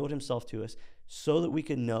and revealed himself to us so that we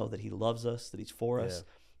can know that he loves us, that he's for us,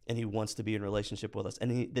 and he wants to be in relationship with us,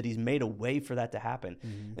 and that he's made a way for that to happen.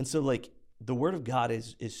 And so like the word of God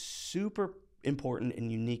is super important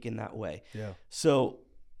and unique in that way. Yeah. So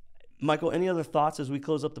Michael, any other thoughts as we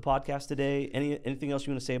close up the podcast today? Anything else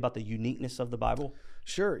you want to say about the uniqueness of the Bible?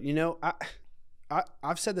 Sure.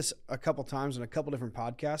 I've said this a couple times in a couple different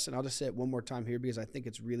podcasts, and I'll just say it one more time here because I think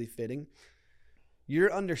it's really fitting.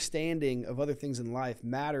 Your understanding of other things in life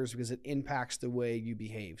matters because it impacts the way you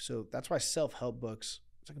behave. So that's why self-help books,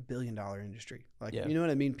 it's like $1 billion industry. You know what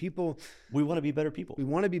I mean? We want to be better people. We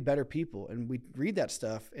want to be better people, and we read that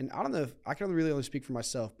stuff. And I don't know if I can really only speak for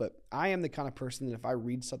myself, but I am the kind of person that if I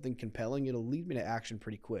read something compelling, it'll lead me to action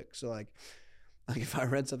pretty quick. So Like if I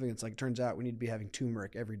read something that's like, turns out we need to be having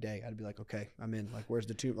turmeric every day, I'd be like, okay, I'm in. Like, where's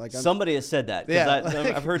the turmeric? Like, somebody has said that.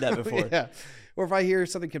 I've heard that before. Yeah. Or if I hear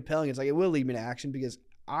something compelling, it's like, it will lead me to action, because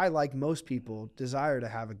I, like most people, desire to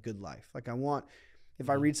have a good life. Like if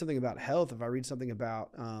I read something about health, if I read something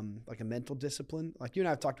about like a mental discipline, like you and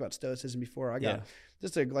I have talked about stoicism before. I got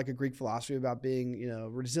just like a Greek philosophy about being,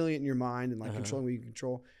 resilient in your mind and like controlling what you can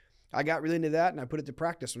control. I got really into that, and I put it to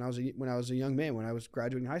practice when I was a young man, when I was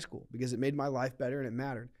graduating high school, because it made my life better and it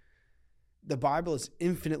mattered. The Bible is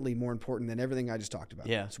infinitely more important than everything I just talked about.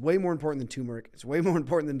 Yeah. It's way more important than turmeric. It's way more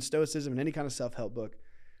important than stoicism and any kind of self-help book.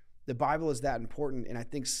 The Bible is that important, and I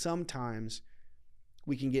think sometimes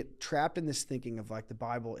we can get trapped in this thinking of like the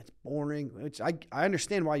Bible, it's boring. Which I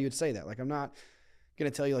understand why you would say that. Like, I'm not going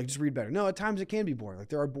to tell you like just read better. No, at times it can be boring. Like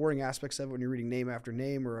there are boring aspects of it when you're reading name after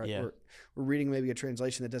name, or reading maybe a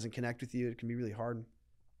translation that doesn't connect with you. It can be really hard.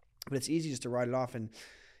 But it's easy just to write it off.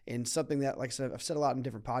 And something that, like I said, I've said a lot in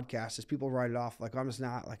different podcasts, is people write it off like I'm just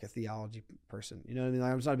not like a theology person. You know what I mean?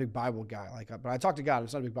 Like, I'm just not a big Bible guy. But I talk to God. I'm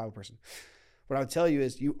just not a big Bible person. What I would tell you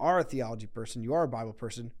is, you are a theology person. You are a Bible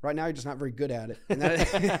person. Right now, you're just not very good at it.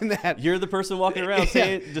 And that you're the person walking around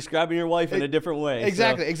describing your wife in a different way.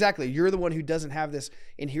 Exactly. You're the one who doesn't have this.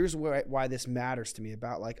 And here's why this matters to me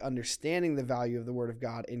about like understanding the value of the Word of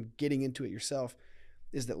God and getting into it yourself,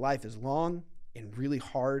 is that life is long and really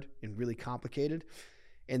hard and really complicated.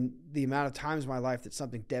 And the amount of times in my life that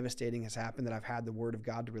something devastating has happened, that I've had the Word of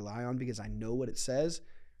God to rely on because I know what it says,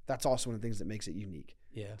 that's also one of the things that makes it unique.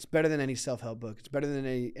 Yeah, it's better than any self-help book. It's better than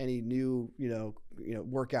any new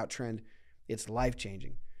workout trend. It's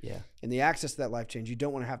life-changing. Yeah, and the access to that life change, you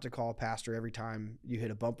don't want to have to call a pastor every time you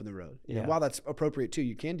hit a bump in the road. Yeah. While that's appropriate too,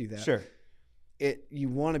 you can do that. Sure. You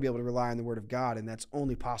want to be able to rely on the Word of God, and that's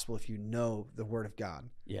only possible if you know the Word of God.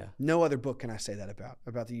 Yeah. No other book can I say that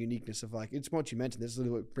about the uniqueness of, like, it's what you mentioned. This is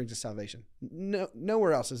literally what brings us salvation.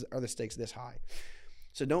 Nowhere else are the stakes this high.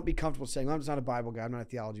 So don't be comfortable saying, I'm just not a Bible guy. I'm not a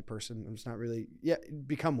theology person. I'm just not really. Yeah,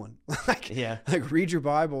 become one. Like read your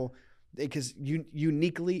Bible, because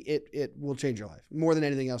uniquely it will change your life more than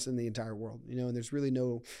anything else in the entire world. And there's really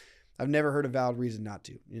I've never heard a valid reason not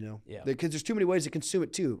to. Because there's too many ways to consume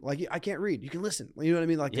it too. Like, I can't read. You can listen. You know what I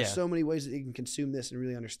mean? Like, there's so many ways that you can consume this and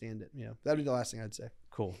really understand it. That'd be the last thing I'd say.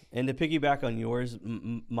 Cool. And to piggyback on yours,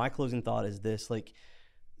 my closing thought is this: like,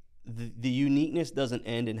 the uniqueness doesn't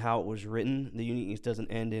end in how it was written. The uniqueness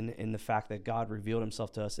doesn't end in the fact that God revealed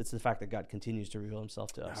himself to us. It's the fact that God continues to reveal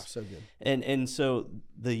himself to us. Oh, so good. And so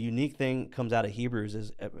the unique thing comes out of Hebrews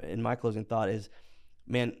is, in my closing thought is,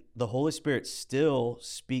 man, the Holy Spirit still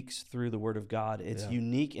speaks through the Word of God. It's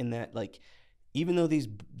unique in that, like, even though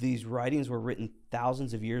these writings were written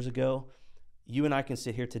thousands of years ago, you and I can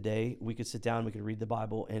sit here today. We could sit down, we could read the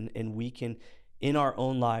Bible, and we can, in our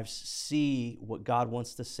own lives, see what God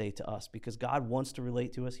wants to say to us, because God wants to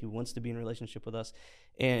relate to us. He wants to be in a relationship with us,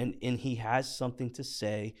 and he has something to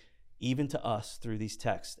say even to us through these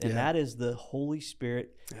texts. And that is the Holy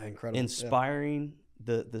Spirit inspiring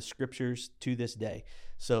the scriptures to this day.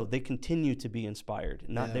 So they continue to be inspired.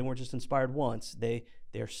 They weren't just inspired once. They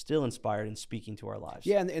are still inspired and speaking to our lives.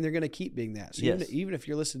 Yeah, and they're going to keep being that. So even if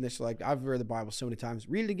you're listening to this, like, I've read the Bible so many times,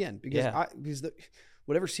 read it again, because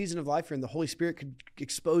whatever season of life you're in, the Holy Spirit could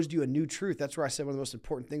expose to you a new truth. That's where I said one of the most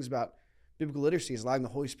important things about biblical literacy is allowing the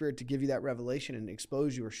Holy Spirit to give you that revelation and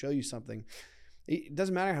expose you or show you something. It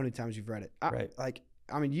doesn't matter how many times you've read it.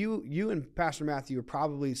 You and Pastor Matthew are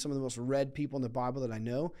probably some of the most read people in the Bible that I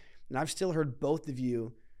know, and I've still heard both of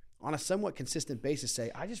you on a somewhat consistent basis say,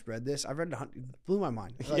 I just read this. I've read it, it blew my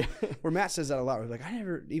mind. Like, where Matt says that a lot. We're like, I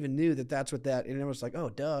never even knew that's what that, and I was like, oh,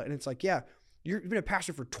 duh. And it's like, yeah, you've been a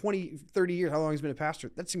pastor for 20, 30 years. How long has been a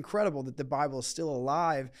pastor? That's incredible that the Bible is still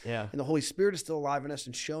alive, and the Holy Spirit is still alive in us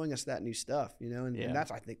and showing us that new stuff, and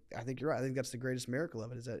that's, I think you're right. I think that's the greatest miracle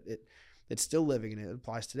of it, is that it's still living, and it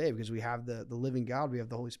applies today because we have the living God. We have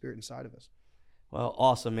the Holy Spirit inside of us. Well,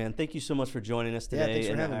 awesome, man. Thank you so much for joining us today. Thanks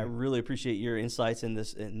for having me. I really appreciate your insights in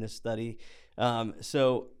this study.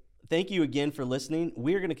 So thank you again for listening.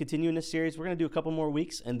 We're going to continue in this series. We're going to do a couple more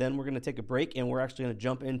weeks, and then we're going to take a break, and we're actually going to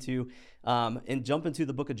jump into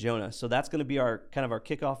the book of Jonah. So that's going to be our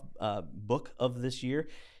kickoff book of this year.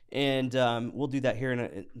 And we'll do that here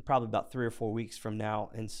in probably about 3 or 4 weeks from now.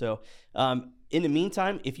 And so in the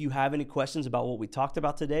meantime, if you have any questions about what we talked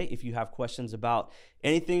about today, if you have questions about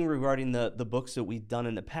anything regarding the books that we've done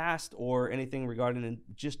in the past, or anything regarding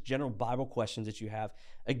just general Bible questions that you have,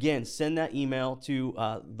 again, send that email to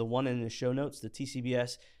the one in the show notes, the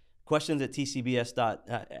TCBS questions at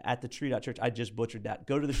tcbs.atthetree.church. I just butchered that.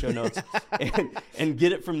 Go to the show notes and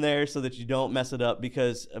get it from there so that you don't mess it up,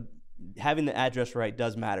 because having the address right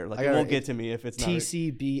does matter. Like, I it got won't it. get to me if it's not right.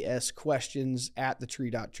 TCBS questions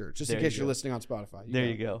 @thetree.church. Just There in you case you're go. listening on Spotify. There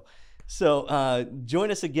you go. So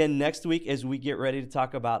join us again next week as we get ready to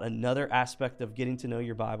talk about another aspect of getting to know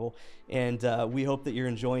your Bible. And we hope that you're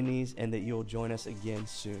enjoying these and that you'll join us again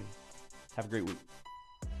soon. Have a great week.